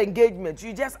 After the engagement,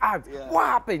 you just asked, what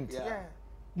happened? Yeah.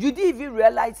 You didn't even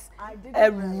realize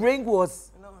ring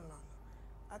was. No.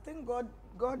 I think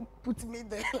God put me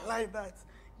there like that.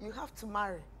 You have to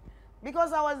marry.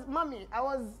 Because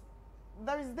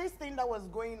there is this thing that was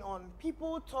going on.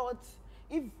 People thought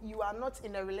if you are not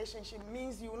in a relationship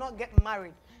means you will not get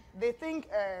married. They think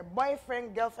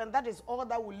boyfriend, girlfriend, that is all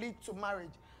that will lead to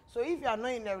marriage. So if you are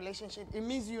not in a relationship, it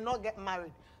means you will not get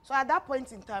married. So at that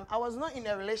point in time, I was not in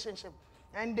a relationship.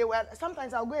 And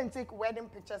sometimes I'll go and take wedding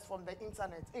pictures from the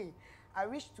internet. Hey, I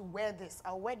wish to wear this.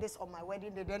 I'll wear this on my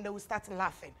wedding day. Then they will start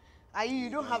laughing. You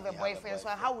don't have a boyfriend, so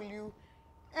how will you?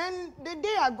 And the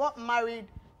day I got married,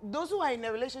 those who are in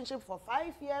a relationship for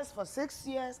 5 years, for 6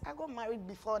 years, I got married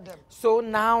before them. So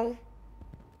now,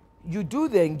 you do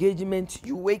the engagement,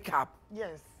 you wake up.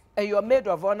 Yes. And your maid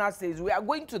of honor says, we are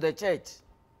going to the church.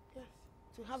 Yes,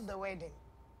 to have the wedding.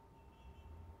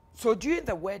 So during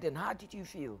the wedding, how did you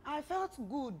feel? I felt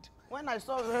good when I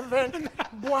saw Reverend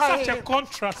Such a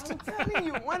contrast. I'm telling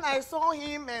you, when I saw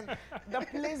him and the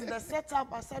place, the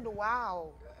setup, I said, wow.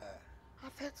 I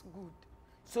felt good.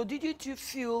 So didn't you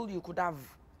feel you could have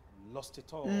lost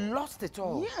it all? Lost it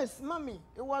all? Yes, mommy.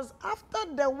 It was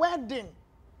after the wedding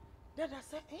that I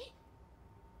said, hey,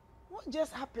 what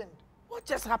just happened? What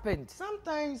just happened?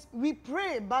 Sometimes we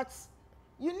pray, but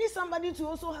you need somebody to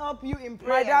also help you in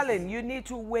prayer. My darling, you need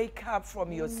to wake up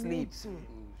from your sleep.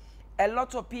 A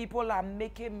lot of people are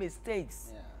making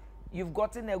mistakes. Yeah. You've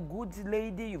gotten a good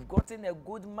lady, you've gotten a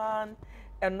good man,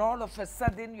 and all of a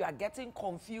sudden you are getting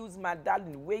confused, my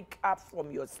darling. Wake up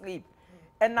from your sleep.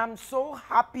 And I'm so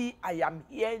happy I am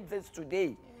hearing this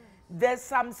today. There's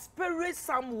some spirit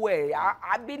somewhere.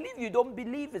 I believe you don't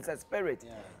believe it's a spirit.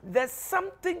 Yeah. There's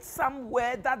something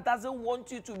somewhere that doesn't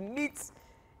want you to meet,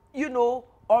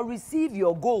 or receive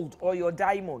your gold or your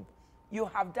diamond. You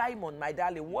have diamond, my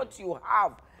darling. What you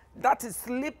have that is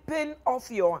slipping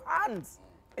off your hands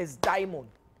is diamond.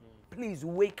 Please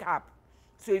wake up.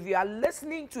 So if you are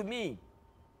listening to me,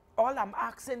 all I'm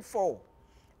asking for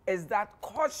is that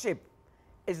courtship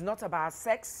is not about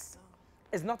sex.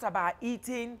 It's not about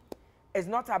eating. It's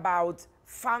not about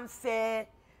fanfare.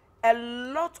 A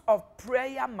lot of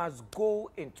prayer must go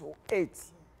into it.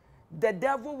 The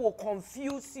devil will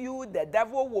confuse you. The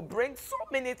devil will bring so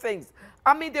many things.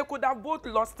 I mean, they could have both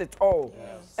lost it all.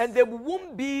 Yes. And they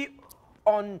won't be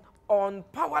on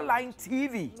Powerline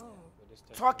TV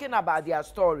talking about their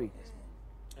story.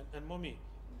 And mommy,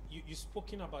 you've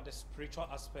spoken about the spiritual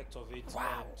aspect of it.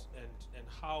 Wow. and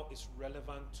how it's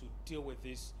relevant to deal with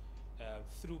this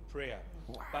through prayer.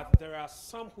 Wow. But there are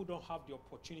some who don't have the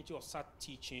opportunity of start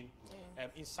teaching.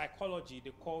 In psychology,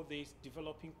 they call this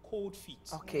developing cold feet.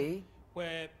 Okay.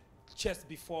 Where just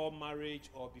before marriage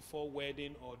or before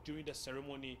wedding or during the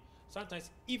ceremony,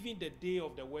 sometimes even the day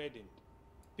of the wedding,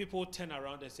 people turn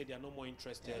around and say they are no more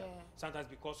interested. Yeah. Sometimes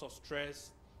because of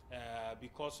stress,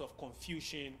 because of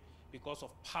confusion, because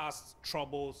of past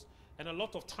troubles. And a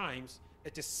lot of times,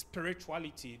 it is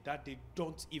spirituality that they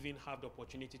don't even have the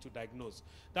opportunity to diagnose.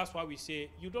 That's why we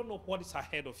say, you don't know what is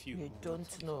ahead of you. You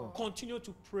don't know. Continue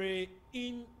to pray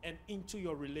in and into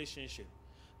your relationship.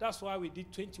 That's why we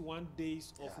did 21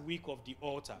 days of week of the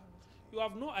altar. You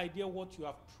have no idea what you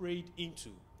have prayed into.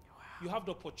 Wow. You have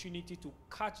the opportunity to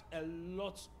catch a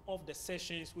lot of the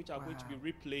sessions which are going to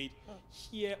be replayed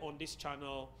here on this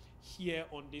channel, here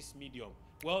on this medium.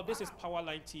 Well, this is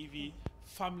Powerline TV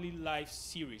Family Life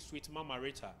Series with Mama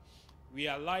Rita. We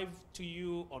are live to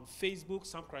you on Facebook,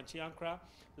 Sam Kranchiankra,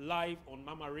 live on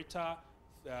Mama Rita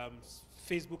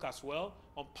Facebook as well,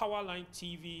 on Powerline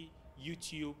TV,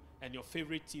 YouTube, and your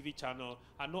favorite TV channel.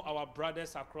 I know our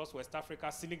brothers across West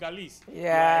Africa, Senegalese, we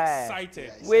are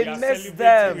excited. We miss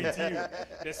them. With you.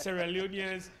 The Sierra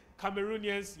Leoneans,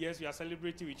 Cameroonians, yes, we are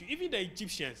celebrating with you. Even the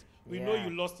Egyptians, we know you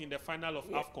lost in the final of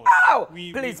AFCON. Oh,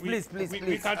 please.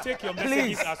 We can take your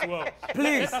messages as well.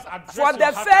 Please, for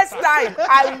the first time,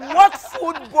 I watch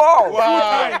football.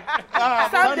 Wow.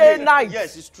 Sunday night.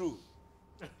 Yes, it's true.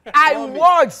 I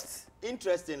watched.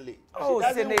 Interestingly, she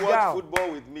doesn't Senegal. Watch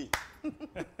football with me.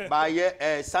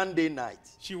 By Sunday night.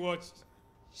 She watched.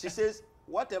 She says,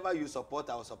 whatever you support,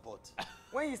 I will support.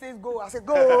 When he says go, I say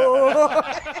go.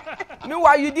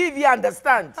 Meanwhile, you didn't even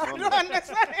understand. I don't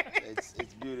understand.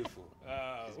 It's beautiful.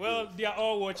 Well, they are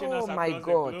all watching us across the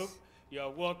globe. You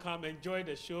are welcome. Enjoy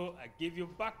the show. I give you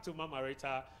back to Mama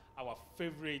Rita, our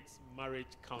favorite marriage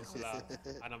counselor,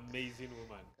 an amazing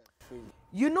woman.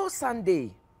 You know,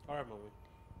 Sunday. All right, Mommy.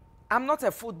 I'm not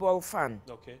a football fan.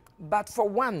 Okay. But for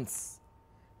once,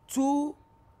 2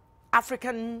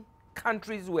 African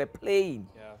countries were playing.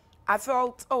 Yeah. I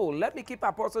felt, oh, let me keep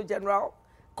Apostle General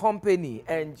company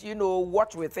and, you know,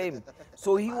 watch with him.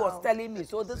 So he was telling me,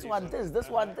 so this one, this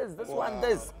one, this one,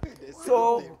 this.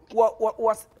 So what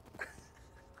was...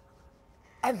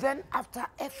 And then after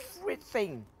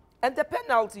everything, and the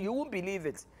penalty, you won't believe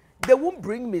it, they won't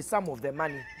bring me some of the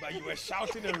money. But you were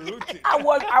shouting and rooting. I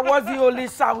was the only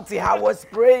shouting. I was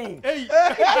praying. Hey.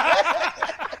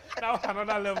 Now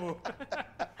another level.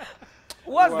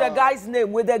 What's the guy's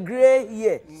name with the gray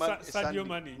hair? Sadio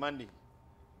Mane.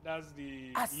 That's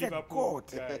the I said, Liverpool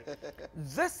God, guy.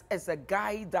 this is a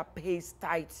guy that pays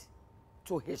tithe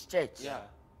to his church. Yeah.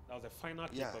 That was the final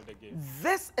kick of the game.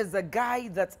 This is a guy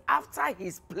that after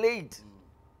he's played,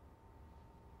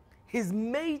 he's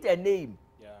made a name,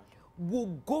 will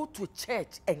go to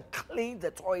church and clean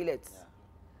the toilets.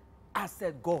 I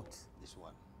said, God,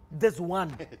 this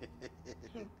one.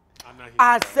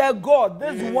 I said, God,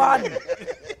 this one.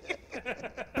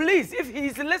 Please, if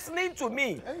he's listening to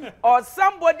me or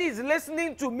somebody is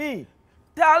listening to me,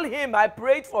 tell him I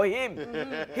prayed for him.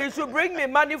 He should bring me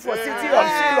money for City of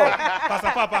Shiloh.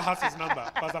 Pastor Papa has his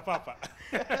number. Pastor Papa.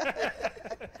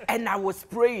 And I was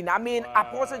praying. I mean,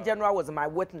 Apostle General was my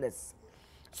witness.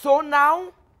 So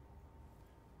now,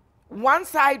 one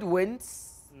side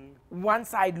wins, one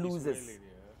side loses. Really,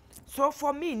 so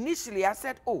for me, initially, I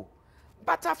said, oh,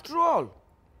 but after all,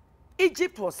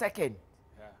 Egypt was second.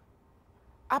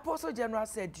 Apostle General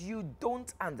said, you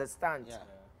don't understand.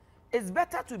 It's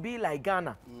better to be like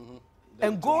Ghana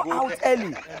and go out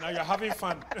early. And now you're having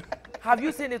fun. Have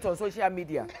you seen it on social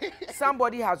media?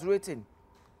 Somebody has written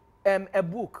a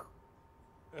book.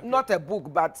 Not a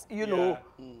book, but, you know,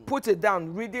 put it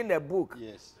down, reading a book.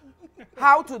 Yes.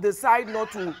 How to decide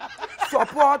not to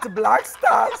support Black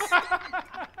Stars.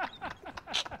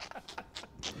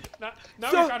 Now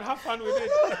so, you can have fun with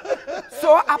it.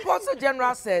 So Apostle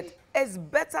General said, it's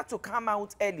better to come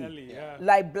out early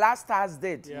like Black Stars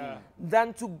did,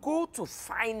 than to go to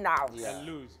finals and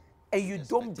lose. And you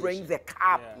don't bring the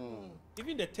cup.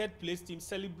 Even the third place team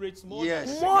celebrates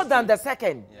more than the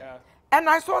second. And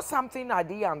I saw something I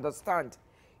didn't understand.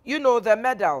 You know, the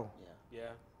medal.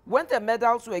 When the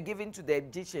medals were given to the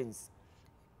Egyptians,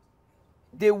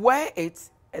 they wear it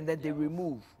and then they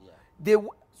remove.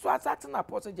 So I was asking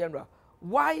Apostle General,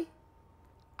 why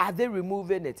are they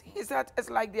removing it? He said it's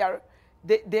like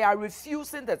they are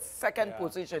refusing the second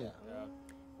position.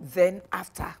 Then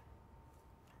after,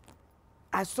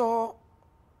 I saw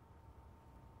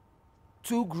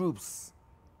two groups.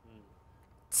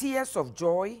 Tears of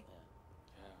joy,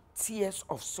 tears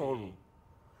of sorrow.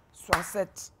 So I said,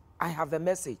 I have a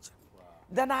message.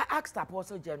 Then I asked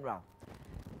Apostle General,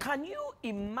 can you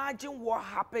imagine what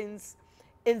happens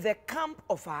in the camp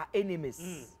of our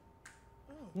enemies?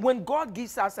 When God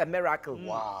gives us a miracle,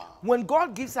 when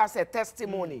God gives us a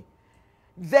testimony,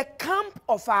 the camp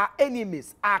of our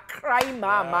enemies are crying,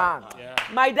 Mama.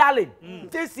 My darling,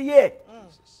 this year,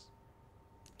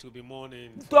 to be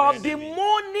mourning. There'll be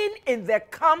mourning in the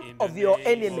camp of your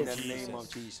enemies. In the name of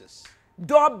Jesus.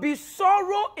 There'll be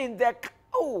sorrow in the...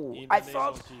 Oh, I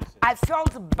felt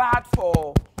bad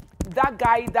for that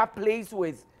guy that plays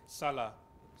with... Salah.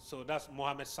 So that's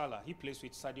Mohamed Salah. He plays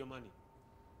with Sadio Mane.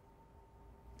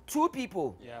 Two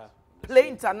people. Play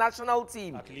international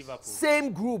team. At Liverpool.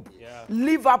 Same group.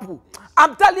 Liverpool.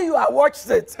 I'm telling you, I watched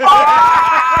it.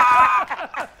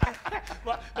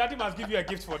 But Daddy must give you a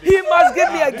gift for this. He must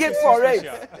give me a gift for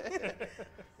it.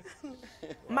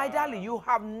 My darling, you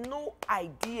have no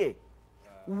idea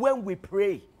when we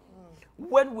pray,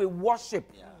 when we worship,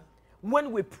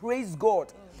 when we praise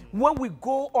God, when we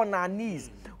go on our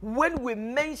knees, when we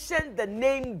mention the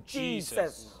name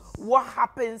Jesus, what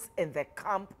happens in the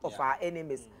camp of our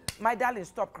enemies? My darling,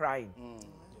 stop crying.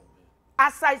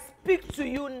 As I speak to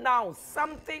you now,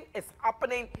 something is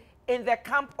happening in the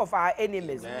camp of our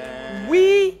enemies.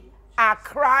 We are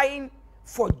crying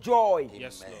for joy.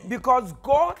 Because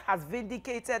God has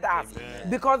vindicated us.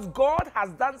 Because God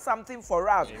has done something for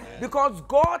us. Because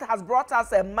God has brought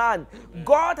us a man.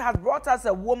 God has brought us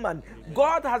a woman.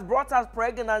 God has brought us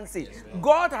pregnancy.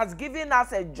 God has given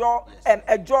us a job.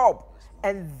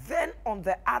 And then on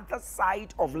the other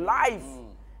side of life,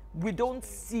 we don't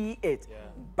see it.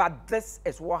 But this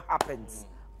is what happens.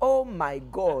 Oh my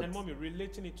God. And Mommy,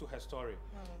 relating it to her story,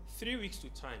 3 weeks to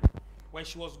time, when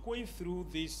she was going through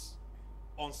this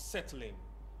unsettling,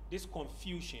 this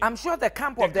confusion. I'm sure the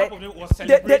camp of them was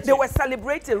celebrating. They were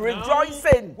celebrating,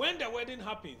 rejoicing. When the wedding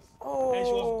happens, and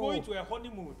she was going to a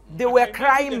honeymoon, they were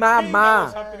crying, Mama. What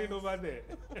was happening over there?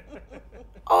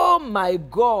 Oh my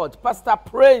God, Pastor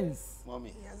Prince.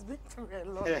 Mommy. He has been through a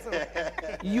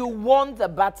lot. You won the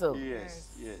battle. Yes.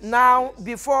 Now,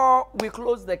 before we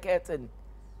close the curtain,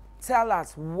 tell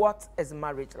us, what is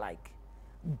marriage like?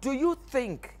 Do you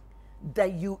think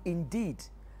that you indeed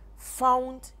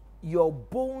found your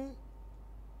bone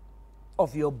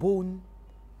of your bone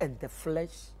and the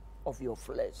flesh of your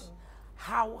flesh?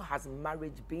 How has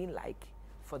marriage been like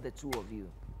for the two of you?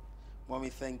 Mommy,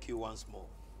 thank you once more.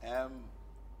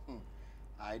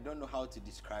 I don't know how to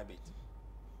describe it,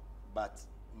 but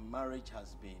marriage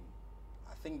has been,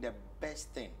 I think, the best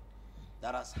thing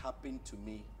that has happened to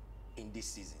me in this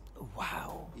season.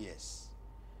 Wow. Yes.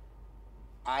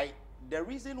 The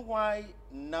reason why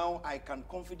now I can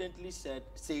confidently say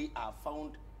I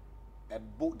found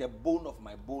the bone of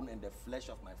my bone and the flesh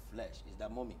of my flesh is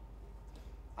that, Mommy,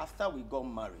 after we got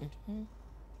married,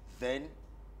 then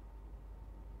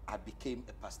I became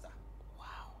a pastor. Wow.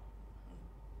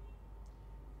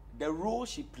 The role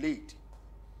she played,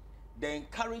 the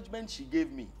encouragement she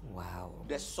gave me, wow,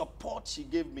 the support she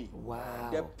gave me, wow,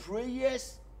 the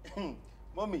prayers.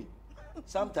 Mommy,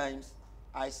 sometimes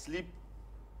I sleep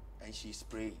and she's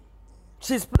praying.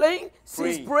 She's praying?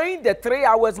 She's praying the 3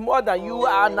 hours more than you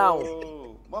are now.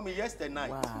 Mommy, yesterday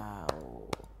night. Wow.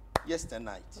 Yesterday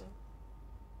night.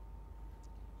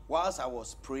 Whilst I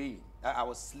was praying, I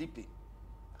was sleeping,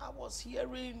 I was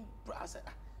hearing, so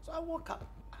I woke up.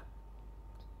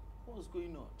 What was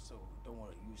going on? So don't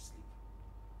worry, you sleep.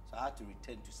 So I had to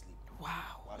return to sleep.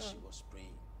 Wow. While she was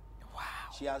praying. Wow.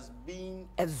 She has been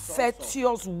a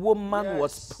virtuous woman. Yes,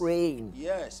 was praying.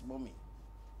 Yes, Mommy.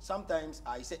 Sometimes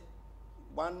I say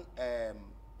one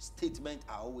statement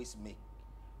I always make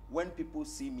when people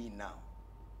see me now,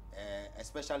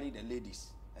 especially the ladies,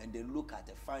 and they look at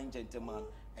a fine gentleman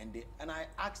and I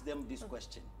ask them this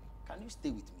question: can you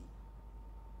stay with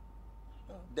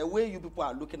me? The way you people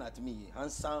are looking at me,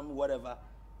 handsome, whatever,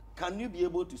 can you be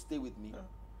able to stay with me?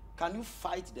 Can you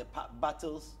fight the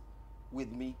battles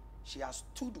with me? She has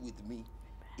stood with me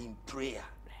in prayer,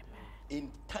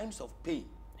 in times of pain.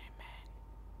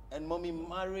 And Mommy,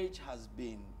 marriage has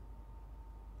been,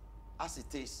 as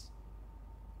it is,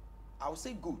 I would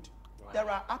say good. Wow. There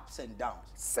are ups and downs.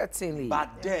 Certainly. But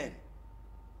then,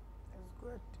 it's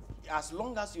good. As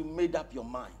long as you made up your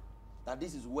mind that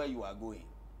this is where you are going.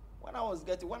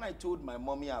 When I told my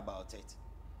mommy about it,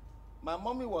 my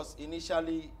mommy was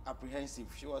initially apprehensive.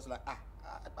 She was like,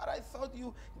 but I thought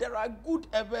there are good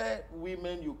ever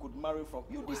women you could marry from.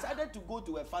 You decided to go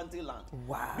to a fancy land.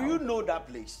 Wow. Do you know that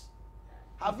place?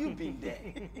 Have you been there?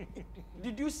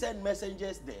 Did you send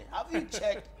messengers there? Have you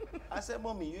checked? I said,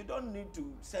 Mommy, you don't need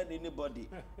to send anybody.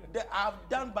 I've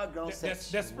done background search.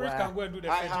 The spirit can go and do the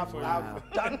searching for you.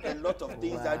 I've done a lot of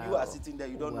things that you are sitting there,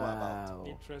 you don't know about.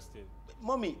 Interesting.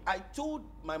 Mommy, I told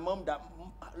my mom that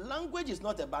language is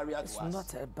not a barrier to us.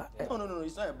 It's not a barrier. No,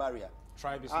 it's not a barrier.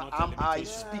 Tribe is not a limitation. I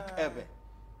speak ever.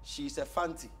 She's a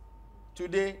Fanti.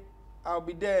 Today, I'll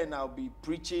be there and I'll be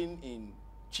preaching in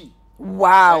Chi.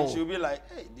 Wow. And she'll be like,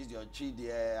 hey, this is your Chi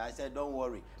there. I said, don't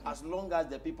worry. As long as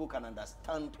the people can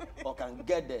understand or can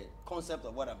get the concept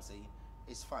of what I'm saying,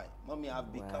 it's fine. Mommy,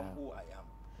 I've become who I am.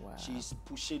 Wow. She's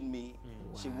pushing me.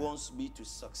 Wow. She wants me to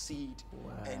succeed.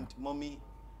 Wow. And Mommy,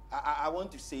 I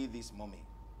want to say this, Mommy.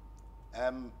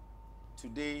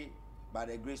 Today, by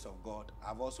the grace of God,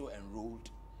 I've also enrolled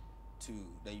to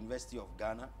the University of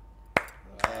Ghana,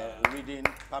 reading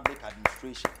public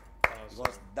administration,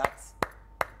 because that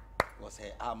was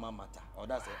her alma mater, or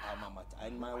that's her alma mater.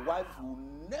 And my wife will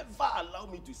never allow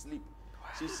me to sleep.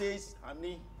 She says,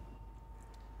 honey,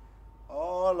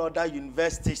 all other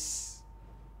universities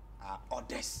are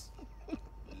others.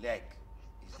 Leg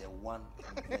is the one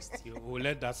university. You will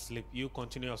let that slip. You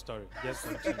continue your story. Just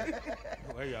continue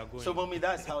where you are going. So, Mommy,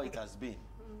 that's how it has been.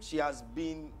 She has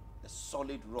been a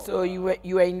solid rock. So you were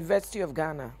University of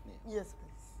Ghana? Yes,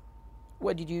 please.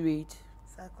 What did you read?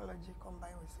 Psychology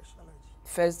combined with sociology.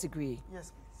 First degree?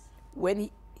 Yes, please. When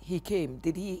he came,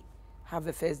 did he have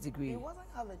a first degree? He wasn't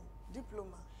having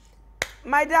diploma.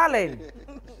 My darling,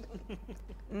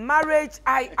 marriage,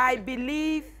 I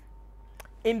believe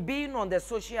in being on the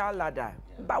social ladder.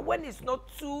 Yeah. But when it's not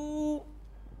too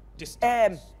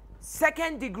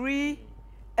second degree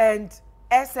and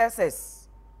SSS,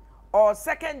 or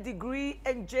second degree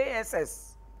and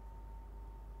JSS,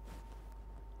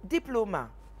 diploma,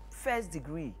 first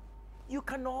degree, you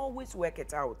can always work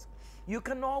it out. You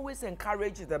can always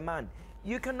encourage the man.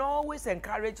 You can always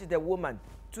encourage the woman.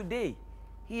 Today,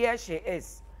 here she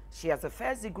is. She has a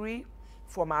first degree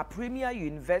from our premier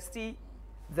university.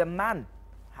 The man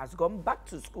has gone back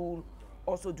to school,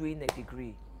 also doing a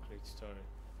degree. Great story.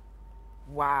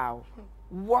 Wow.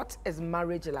 What is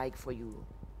marriage like for you?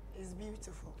 It's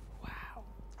beautiful. Wow.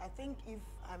 I think if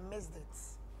I missed it,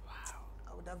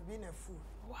 I would have been a fool.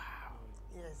 Wow.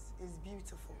 Yes, it's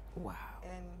beautiful. Wow.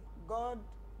 And God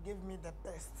gave me the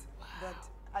best that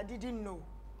I didn't know.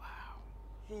 Wow.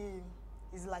 He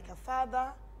is like a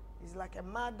father, he's like a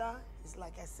mother, he's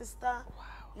like a sister. Wow.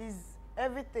 He's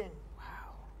everything.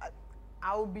 Wow.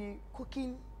 I'll be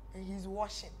cooking and he's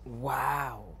washing.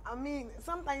 Wow. I mean,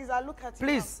 sometimes I look at him.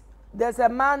 Please, there's a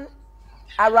man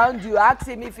around you. Ask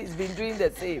him if he's been doing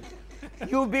the same.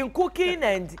 You've been cooking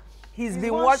and he's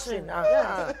been washing.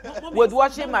 Yeah. With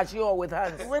washing machine or with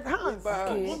hands? With hands.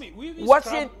 Okay. Mommy, we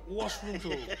Washing. washroom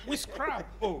too. We scrub.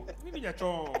 Oh, maybe that's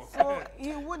all. So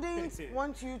he wouldn't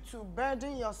want you to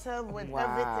burden yourself with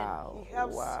everything. He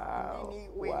helps in many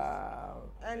ways. Wow.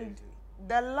 And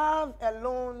the love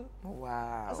alone.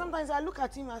 Wow. Sometimes I look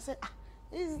at him and I say,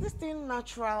 is this thing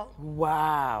natural?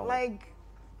 Wow. Like,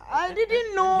 I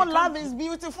didn't know love is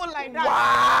beautiful like that.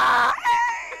 Wow.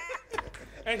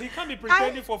 And he can't be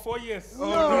pretending for 4 years.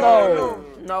 No.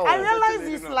 I realized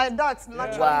it's like that.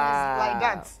 Naturally, it's like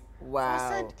that. Wow. So I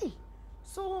said, hey,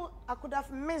 so I could have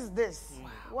missed this. Wow.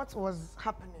 What was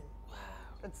happening? Wow.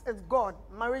 It's God.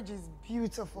 Marriage is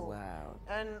beautiful. Wow.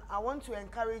 And I want to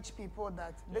encourage people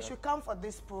that they should come for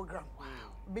this program. Wow.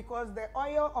 Because the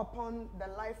oil upon the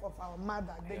life of our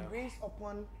mother, the grace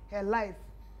upon her life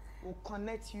will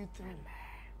connect you through.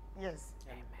 Yes.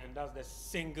 And that's the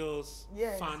singles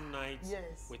fun night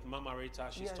with Mama Rita.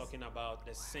 She's talking about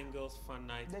the singles fun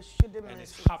night. And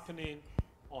it's happening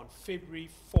on February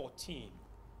 14,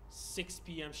 6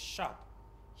 p.m. sharp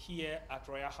here at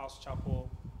Royal House Chapel,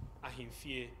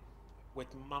 Ahimfie,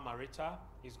 with Mama Rita.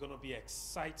 It's going to be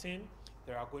exciting.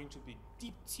 There are going to be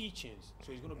deep teachings.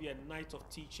 So it's going to be a night of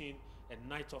teaching, a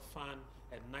night of fun,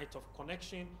 a night of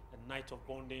connection, a night of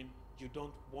bonding. You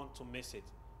don't want to miss it.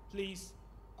 Please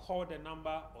call the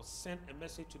number or send a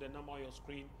message to the number on your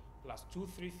screen,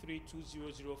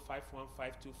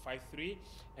 +233-200-515253,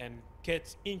 and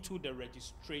get into the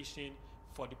registration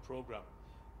for the program.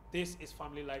 This is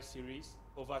Family Life Series.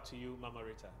 Over to you, Mama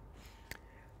Rita.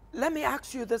 Let me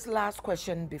ask you this last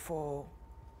question before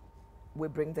we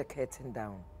bring the curtain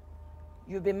down.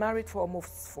 You've been married for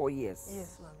almost 4 years.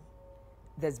 Yes, ma'am.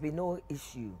 There's been no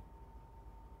issue.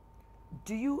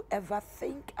 Do you ever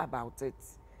think about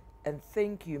it and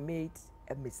think you made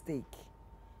a mistake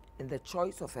in the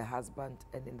choice of a husband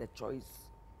and in the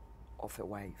choice of a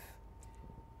wife?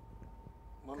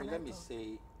 Mommy, let me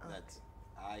say that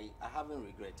I haven't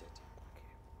regretted. Okay.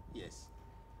 Yes.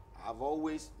 I've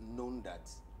always known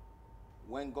that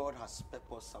when God has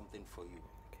purposed something for you,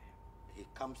 he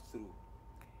comes through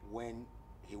when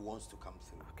he wants to come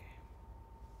through. Okay.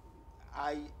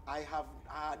 I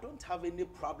don't have any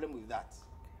problem with that.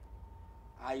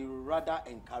 I rather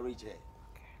encourage her.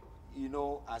 Okay. You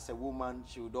know, as a woman,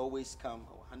 she would always come,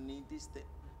 oh, I need this thing.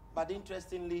 But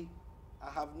interestingly,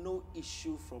 I have no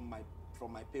issue from my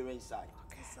parents' side.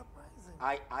 Okay. Surprising.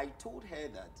 I told her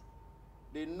that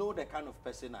they know the kind of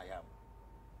person I am.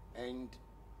 And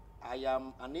I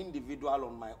am an individual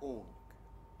on my own.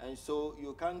 And so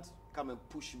you can't come and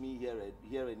push me here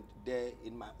and there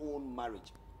in my own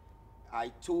marriage. I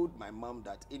told my mom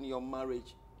that in your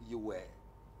marriage, you were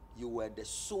the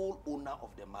sole owner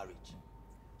of the marriage.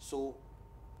 So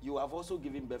you have also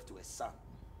given birth to a son.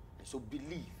 And so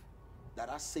believe that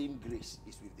that same grace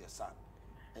is with your son.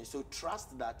 And so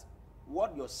trust that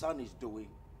what your son is doing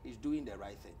the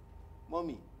right thing.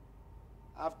 Mommy,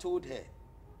 I've told her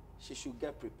she should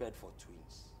get prepared for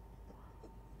twins.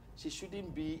 She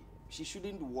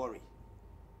shouldn't worry.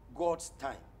 God's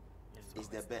time is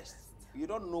the best. You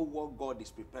don't know what God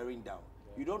is preparing down.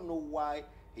 Yeah. You don't know why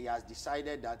he has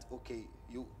decided that, okay,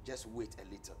 you just wait a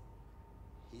little.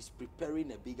 He's preparing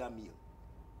a bigger meal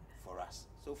for us.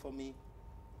 So for me.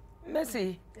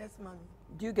 Mercy. Yes, ma'am.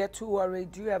 Do you get too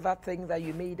worried? Do you ever think that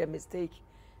you made a mistake?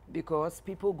 Because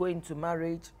people go into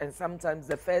marriage and sometimes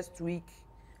the first week,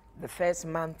 the first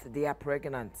month, they are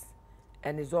pregnant.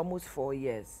 And it's almost 4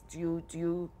 years. Do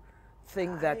you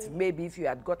think that maybe if you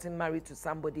had gotten married to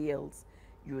somebody else,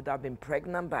 you would have been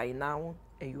pregnant by now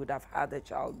and you would have had a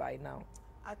child by now?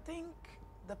 I think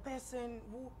the person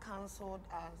who counseled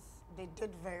us, they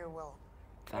did very well.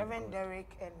 Reverend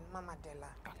Derek and Mama Della.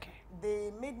 Okay.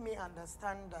 They made me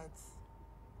understand that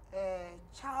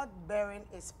childbearing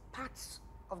is part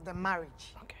of the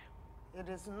marriage. Okay. It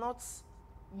is not,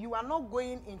 you are not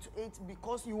going into it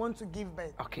because you want to give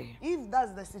birth. Okay. If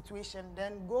that's the situation,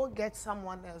 then go get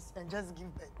someone else and just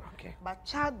give birth. Okay. But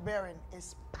childbearing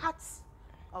is part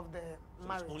of the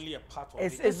marriage. It's only a part of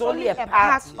it. It's only a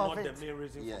part of not it. The main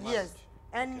reason for marriage. Yes.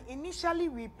 And initially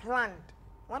we planned,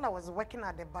 when I was working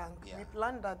at the bank, we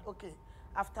planned that, okay,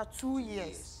 after 2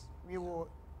 years, we will,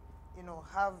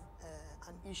 have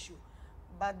an issue.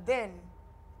 But then,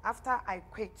 after I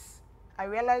quit, I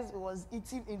realized it was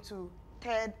eating into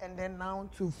third and then now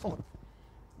to fourth.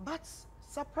 But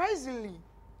surprisingly,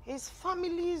 his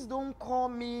families don't call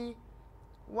me.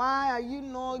 Why are you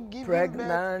not giving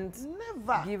pregnant? Birth?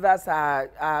 Never. Give us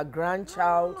our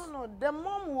grandchild. No. The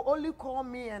mom will only call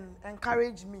me and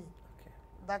encourage me. Okay.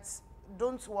 That's,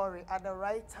 don't worry, at the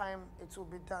right time it will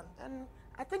be done. And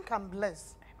I think I'm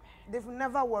blessed. Amen. They've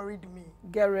never worried me.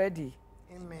 Get ready.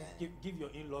 Amen. Give your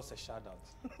in-laws a shout out.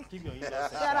 Give your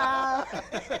in-laws a shout out.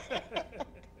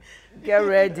 Get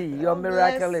ready. Your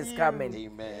miracle is coming.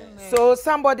 Amen. So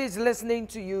somebody is listening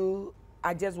to you.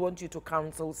 I just want you to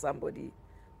counsel somebody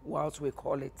whilst we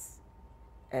call it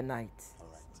a night. All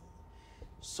right.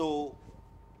 So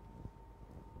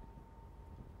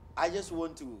I just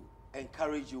want to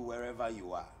encourage you wherever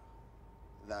you are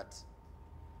that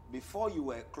before you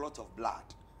were a clot of blood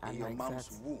in your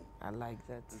mom's womb, I like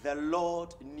that. The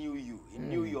Lord knew you. He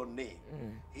knew your name.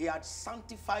 He had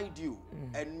sanctified you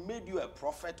and made you a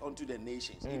prophet unto the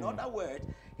nations. In other words,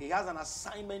 he has an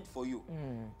assignment for you.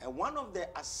 And one of the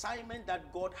assignments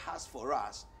that God has for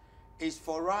us is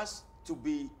for us to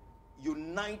be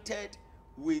united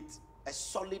with a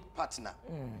solid partner.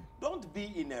 Don't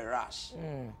be in a rush.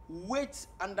 Wait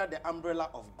under the umbrella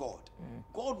of God.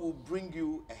 God will bring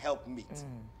you a helpmeet.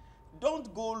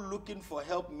 Don't go looking for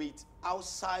helpmeet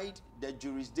outside the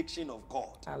jurisdiction of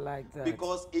God. I like that.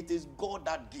 Because it is God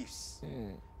that gives.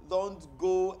 Don't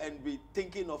go and be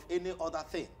thinking of any other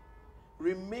thing.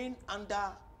 Remain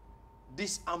under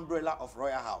this umbrella of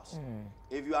Royal House.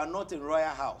 If you are not in Royal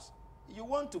House, you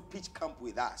want to pitch camp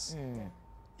with us.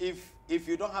 If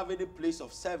you don't have any place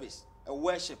of service, a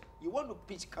worship, you want to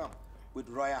pitch camp with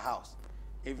Royal House.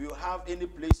 If you have any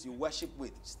place you worship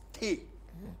with, stay.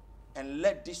 And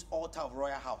let this altar of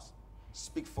Royal House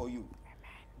speak for you. Amen.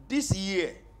 This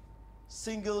year,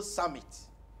 single summit,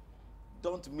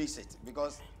 don't miss it,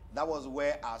 because that was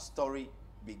where our story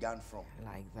began from.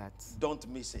 Like that. Don't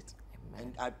miss it. Amen.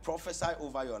 And I prophesy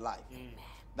over your life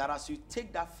that as you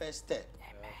take that first step,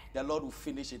 the Lord will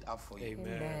finish it up for you.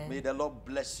 Amen. May the Lord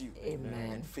bless you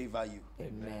and favor you.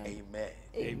 Amen. Amen.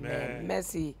 Amen.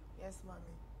 Mercy. Yes, mommy.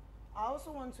 I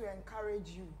also want to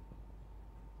encourage you.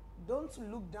 Don't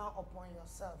look down upon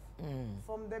yourself.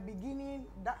 From the beginning,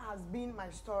 that has been my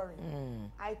story.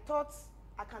 I thought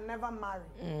I can never marry,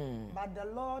 but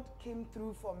the Lord came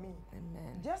through for me.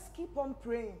 Amen. Just keep on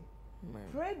praying. Amen.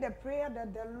 Pray the prayer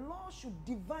that the Lord should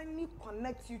divinely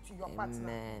connect you to your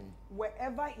partner,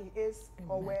 wherever he is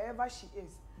or wherever she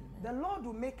is. The Lord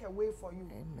will make a way for you.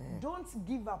 Don't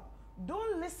give up.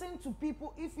 Don't listen to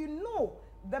people. If you know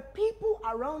the people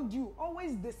around you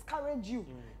always discourage you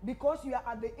because you are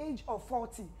at the age of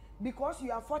 40, because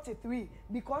you are 43,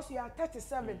 because you are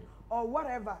 37 or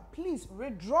whatever, please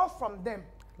withdraw from them.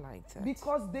 Like that.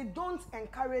 Because they don't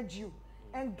encourage you.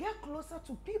 And get closer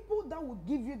to people that will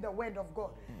give you the word of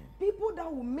God. People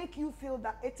that will make you feel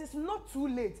that it is not too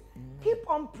late. Keep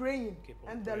on praying,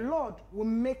 and the Lord will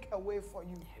make a way for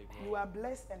you. You are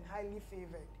blessed and highly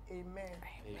favored. Amen.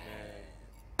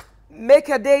 Make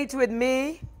a date with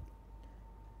me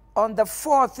on the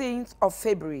 14th of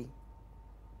February,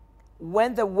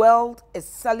 when the world is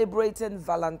celebrating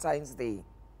Valentine's Day.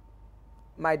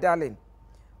 My darling,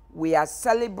 we are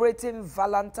celebrating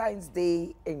Valentine's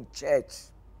Day in church.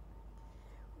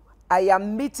 I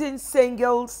am meeting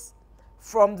singles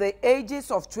from the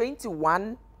ages of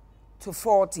 21 to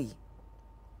 40.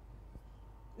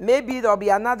 Maybe there'll be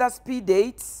another speed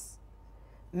date.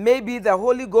 Maybe the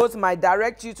Holy Ghost might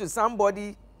direct you to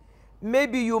somebody.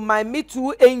 Maybe you might meet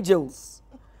two angels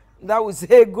that will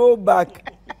say, go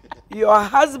back. Your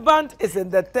husband is in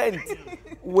the tent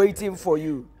waiting for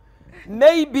you.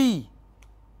 Maybe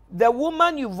the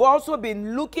woman you've also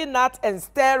been looking at and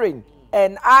staring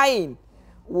and eyeing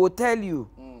will tell you,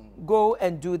 go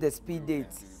and do the speed date.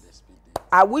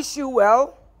 I wish you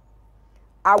well.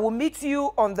 I will meet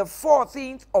you on the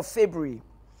 14th of February.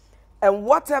 And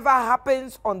whatever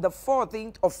happens on the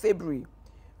 14th of February,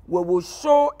 we will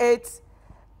show it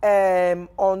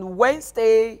on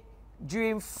Wednesday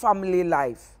during Family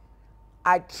Life.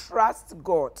 I trust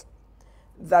God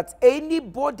that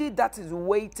anybody that is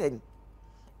waiting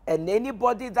and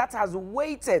anybody that has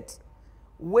waiting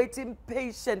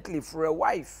patiently for a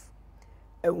wife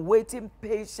and waiting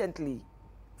patiently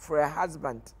for a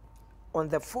husband, on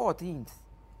the 14th,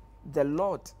 the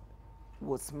Lord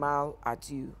will smile at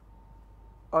you.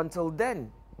 Until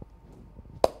then,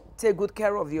 take good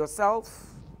care of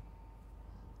yourself.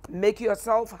 Make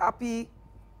yourself happy.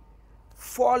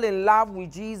 Fall in love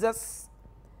with Jesus.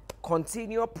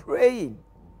 Continue praying.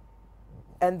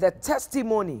 And the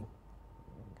testimony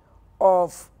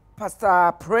of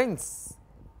Pastor Prince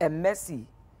and Mercy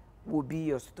will be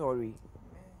your story.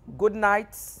 Good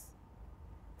night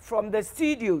from the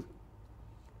studio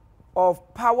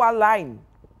of Power Line.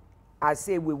 I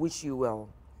say we wish you well.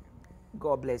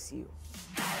 God bless you.